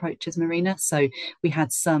types of approaches, Marina. So we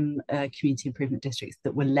had some community improvement districts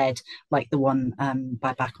that were led, like the one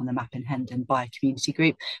by Back on the Map in Hendon, by a community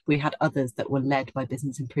group. We had others that were led by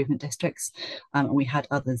business improvement districts, and we had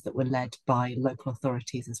others that were led by local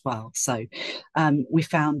authorities as well. So we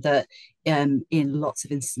found that in lots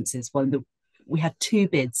of instances, we had two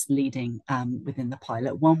bids leading within the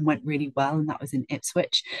pilot. One went really well, and that was in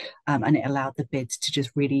Ipswich, and it allowed the bids to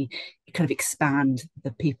just really kind of expand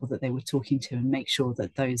the people that they were talking to and make sure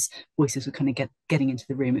that those voices were kind of getting into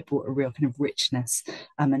the room. It brought a real kind of richness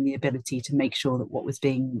and the ability to make sure that what was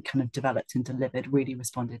being kind of developed and delivered really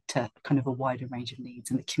responded to kind of a wider range of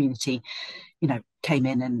needs. And the community, came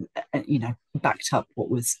in and backed up what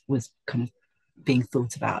was kind of being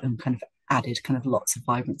thought about and kind of added kind of lots of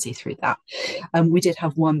vibrancy through that. We did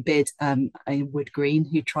have one bid in Wood Green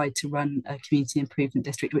who tried to run a community improvement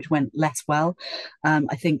district, which went less well.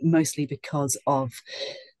 I think mostly because of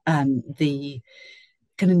the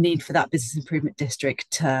kind of need for that business improvement district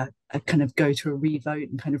to kind of go to a revote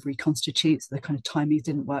and kind of reconstitute. So the kind of timings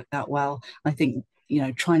didn't work that well. I think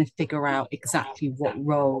trying to figure out exactly what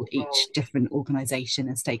role each different organisation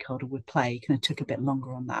and stakeholder would play kind of took a bit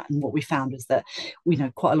longer on that. And what we found is that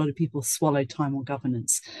quite a lot of people swallowed time on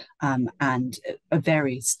governance, and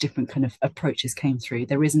various different kind of approaches came through.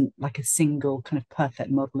 There isn't like a single kind of perfect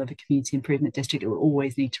model of a community improvement district. It will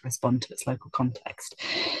always need to respond to its local context.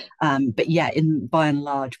 But yeah, by and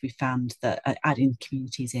large, we found that adding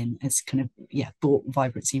communities in as kind of thought,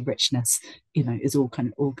 vibrancy, richness, is all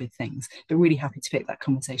good things. But really happy to pick that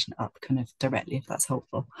conversation up kind of directly if that's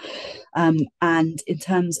helpful. And in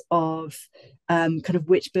terms of kind of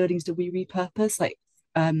which buildings do we repurpose, like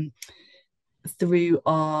through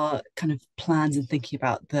our kind of plans and thinking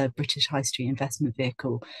about the British High Street investment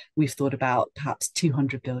vehicle, we've thought about perhaps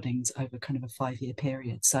 200 buildings over kind of a 5-year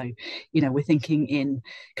period. So, we're thinking in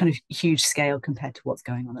kind of huge scale compared to what's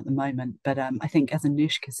going on at the moment. But I think, as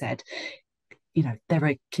Anushka said, there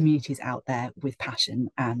are communities out there with passion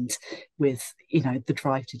and with, the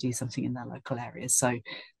drive to do something in their local areas. So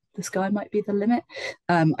the sky might be the limit.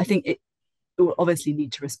 I think it will obviously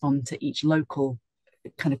need to respond to each local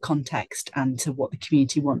kind of context and to what the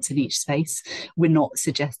community wants in each space. We're not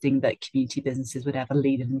suggesting that community businesses would ever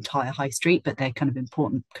lead an entire high street, but they're kind of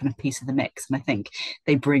important kind of piece of the mix. And I think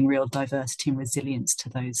they bring real diversity and resilience to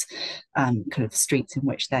those kind of streets in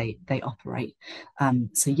which they operate.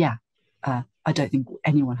 I don't think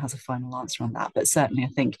anyone has a final answer on that, but certainly I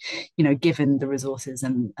think, given the resources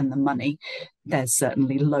and the money, there's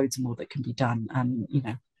certainly loads more that can be done, and,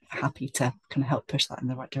 happy to kind of help push that in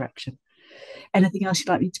the right direction. Anything else you'd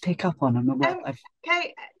like me to pick up on?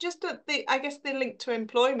 Okay, just I guess the link to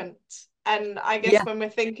employment, and I guess when we're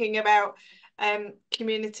thinking about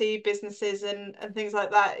community businesses and things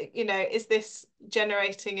like that, is this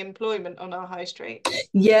generating employment on our high street?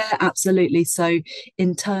 Yeah, absolutely. So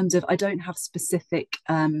in terms of, I don't have specific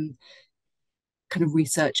kind of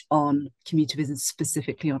research on community business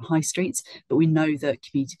specifically on high streets, but we know that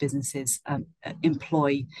community businesses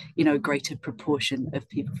employ a greater proportion of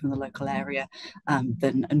people from the local area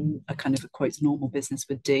than a kind of a quote normal business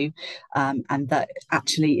would do, and that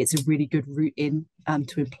actually it's a really good route in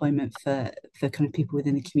to employment for kind of people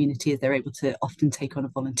within the community, as they're able to often take on a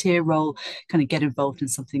volunteer role, kind of get involved in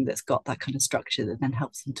something that's got that kind of structure that then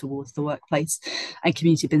helps them towards the workplace. And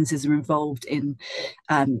community businesses are involved in,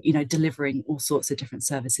 you know, delivering all sorts of different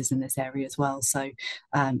services in this area as well. So,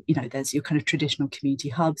 you know, there's your kind of traditional community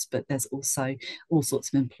hubs, but there's also all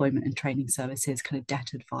sorts of employment and training services, kind of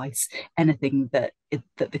debt advice, anything that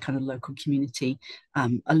the kind of local community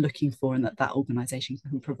are looking for, and that organisation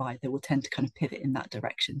can provide. They will tend to kind of pivot in that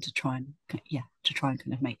direction to try and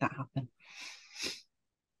kind of make that happen.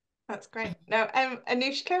 That's great. Now,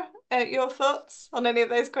 Anushka, your thoughts on any of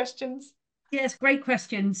those questions? Yes, great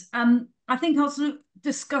questions. I think I'll sort of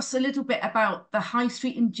discuss a little bit about the high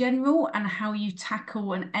street in general and how you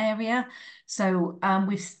tackle an area. So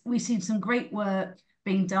we've seen some great work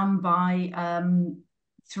being done by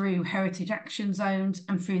through heritage action zones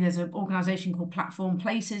and through, there's an organisation called Platform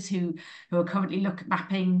Places who are currently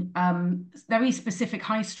mapping very specific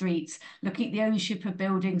high streets, looking at the ownership of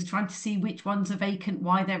buildings, trying to see which ones are vacant,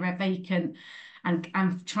 why they're vacant,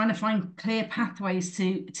 and trying to find clear pathways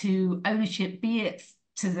to ownership, be it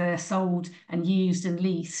to the sold and used and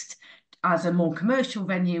leased as a more commercial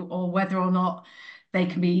venue, or whether or not they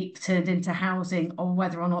can be turned into housing, or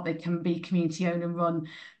whether or not they can be community owned and run.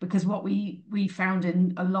 Because what we found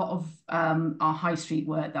in a lot of our high street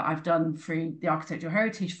work that I've done through the Architectural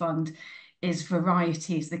Heritage Fund is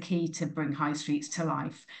variety is the key to bring high streets to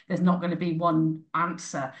life. There's not going to be one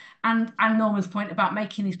answer. And Norman's point about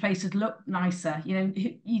making these places look nicer, you know,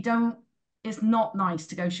 it's not nice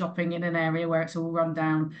to go shopping in an area where it's all run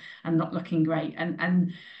down and not looking great.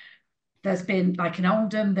 And there's been, like in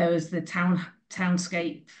Oldham, there was the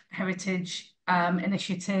Townscape Heritage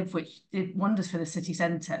initiative, which did wonders for the city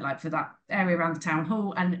centre, like for that area around the town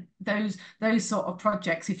hall. And those sort of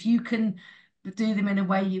projects, if you can do them in a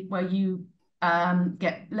way where you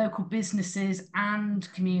get local businesses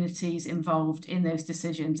and communities involved in those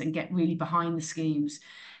decisions and get really behind the schemes,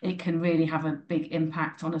 it can really have a big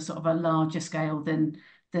impact on a sort of a larger scale than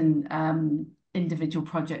individual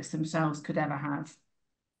projects themselves could ever have.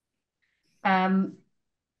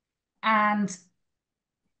 And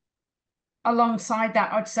alongside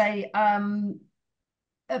that, I'd say about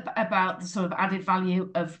the sort of added value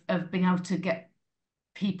of being able to get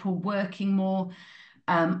people working more.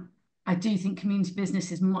 I do think community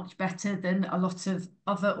business is much better than a lot of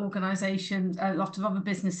other organisations, a lot of other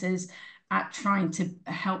businesses, at trying to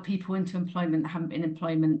help people into employment that haven't been in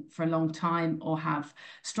employment for a long time, or have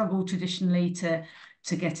struggled traditionally to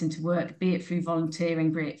get into work, be it through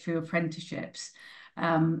volunteering, be it through apprenticeships.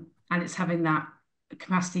 And it's having that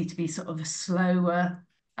capacity to be sort of a slower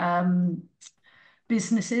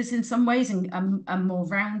businesses in some ways, and more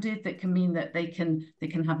rounded, that can mean that they can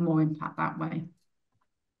have more impact that way.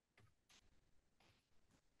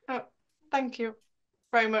 Oh, thank you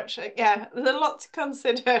very much. Yeah, there's a lot to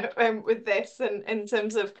consider with this, and in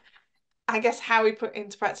terms of, I guess, how we put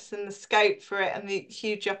into practice and the scope for it and the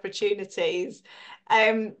huge opportunities.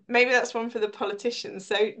 Maybe that's one for the politicians.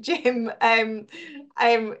 So Jim,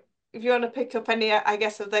 if you want to pick up any, I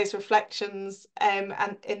guess, of those reflections and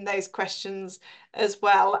in those questions as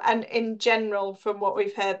well, and in general from what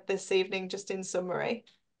we've heard this evening, just in summary.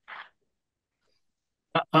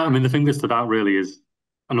 I mean, the thing that stood out really is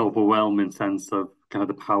an overwhelming sense of kind of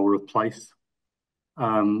the power of place.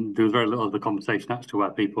 There was very little of the conversation actually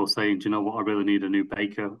where people were saying, do you know what, I really need a new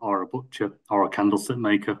baker or a butcher or a candlestick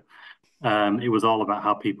maker. It was all about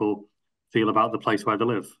how people feel about the place where they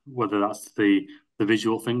live, whether that's the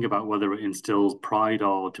visual thing about whether it instills pride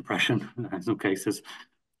or depression in some cases,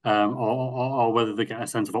 or whether they get a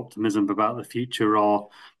sense of optimism about the future, or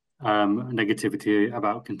negativity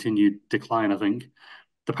about continued decline. I think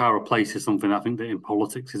the power of place is something I think that in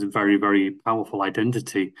politics is a very, very powerful.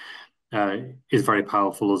 Identity is very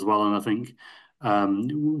powerful as well. And I think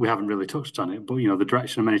we haven't really touched on it, but you know, the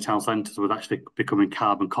direction of many town centres was actually becoming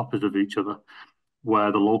carbon copies of each other,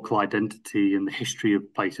 where the local identity and the history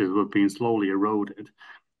of places were being slowly eroded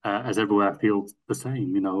as everywhere feels the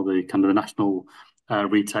same. You know, the kind of the national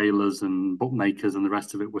retailers and bookmakers and the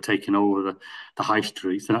rest of it were taking over the high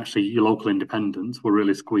streets, and actually your local independents were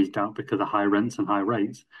really squeezed out because of high rents and high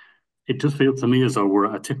rates. It just feels to me as though we're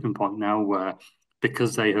at a tipping point now where,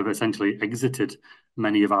 because they have essentially exited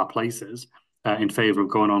many of our places in favour of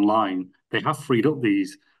going online, they have freed up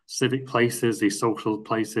these civic places, these social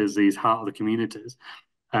places, these heart of the communities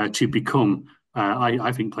to become,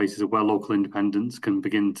 I think, places where local independents can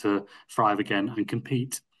begin to thrive again and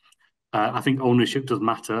compete. I think ownership does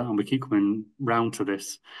matter, and we keep coming round to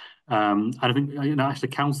this. And I think, you know, actually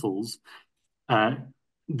councils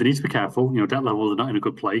they need to be careful. Debt levels are not in a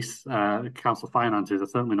good place. Council finances are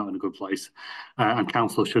certainly not in a good place, and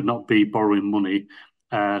council should not be borrowing money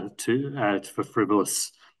for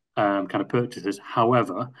frivolous kind of purchases.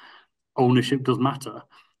 However, ownership does matter,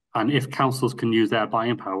 and if councils can use their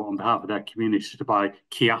buying power on behalf of their community to buy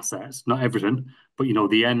key assets, not everything, but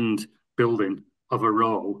the end building of a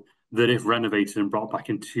row, that if renovated and brought back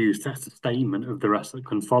into sustainment of the rest that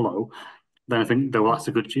can follow, then I think they will last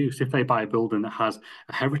a good use. If they buy a building that has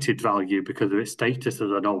a heritage value because of its status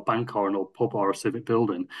as an old bank or an old pub or a civic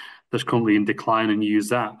building that's currently in decline, and use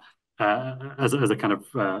that as a kind of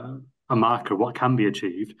a marker of what can be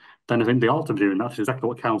achieved, then I think they ought to be doing that. That's exactly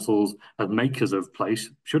what councils as makers of place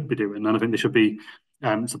should be doing, and I think they should be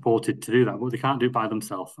supported to do that, but they can't do it by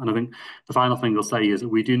themselves. And I think the final thing I'll say is that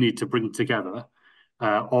we do need to bring together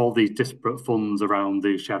all these disparate funds around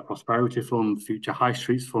the Shared Prosperity Fund, Future High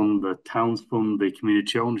Streets Fund, the Towns Fund, the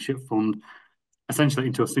Community Ownership Fund, essentially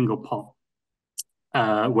into a single pot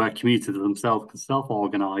where communities themselves can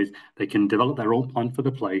self-organise, they can develop their own plan for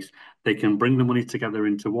the place, they can bring the money together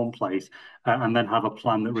into one place and then have a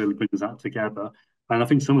plan that really brings that together. And I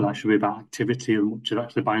think some of that should be about activity as much as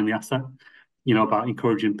actually buying the asset. About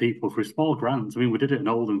encouraging people through small grants. I mean, we did it in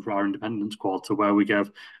Oldham for our Independence Quarter, where we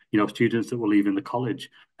gave, students that were leaving the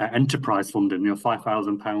college enterprise funding,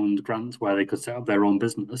 £5,000 grants where they could set up their own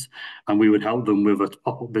business, and we would help them with a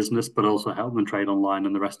pop-up business, but also help them trade online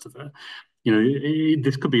and the rest of it.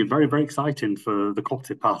 This could be very, very exciting for the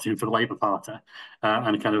Co-operative Party and for the Labour Party,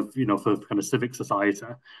 and kind of, for kind of civic society.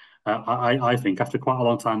 I think after quite a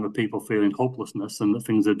long time of people feeling hopelessness and that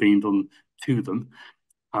things are being done to them,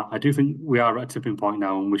 I do think we are at a tipping point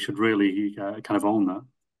now, and we should really kind of own that.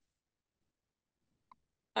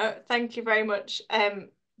 Thank you very much,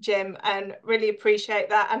 Jim, and really appreciate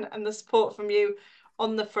that and the support from you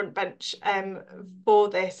on the front bench for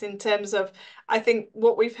this, in terms of, I think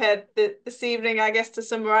what we've heard this evening, I guess to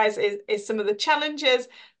summarise, is some of the challenges,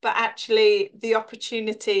 but actually the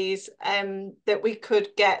opportunities that we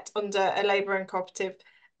could get under a Labour and cooperative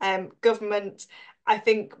government. I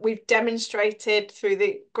think we've demonstrated through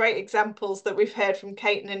the great examples that we've heard from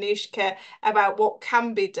Kate and Anushka about what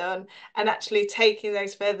can be done, and actually taking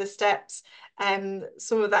those further steps,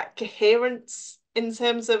 some of that coherence in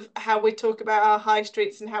terms of how we talk about our high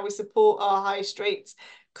streets and how we support our high streets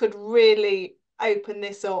could really open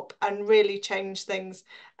this up and really change things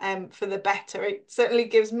for the better. It certainly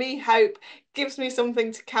gives me hope, gives me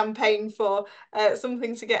something to campaign for,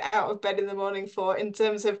 something to get out of bed in the morning for, in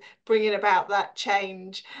terms of bringing about that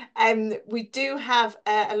change. We do have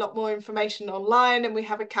a lot more information online, and we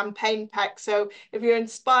have a campaign pack, so if you're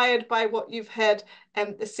inspired by what you've heard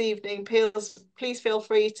this evening, please feel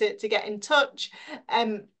free to get in touch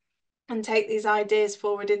and take these ideas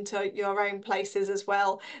forward into your own places as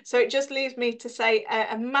well. So it just leaves me to say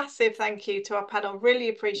a massive thank you to our panel. Really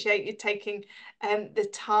appreciate you taking the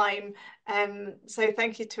time. So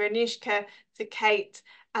thank you to Anushka, to Kate,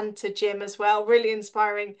 and to Jim as well. Really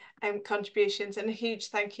inspiring contributions, and a huge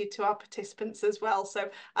thank you to our participants as well. So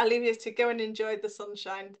I'll leave you to go and enjoy the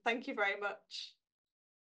sunshine. Thank you very much.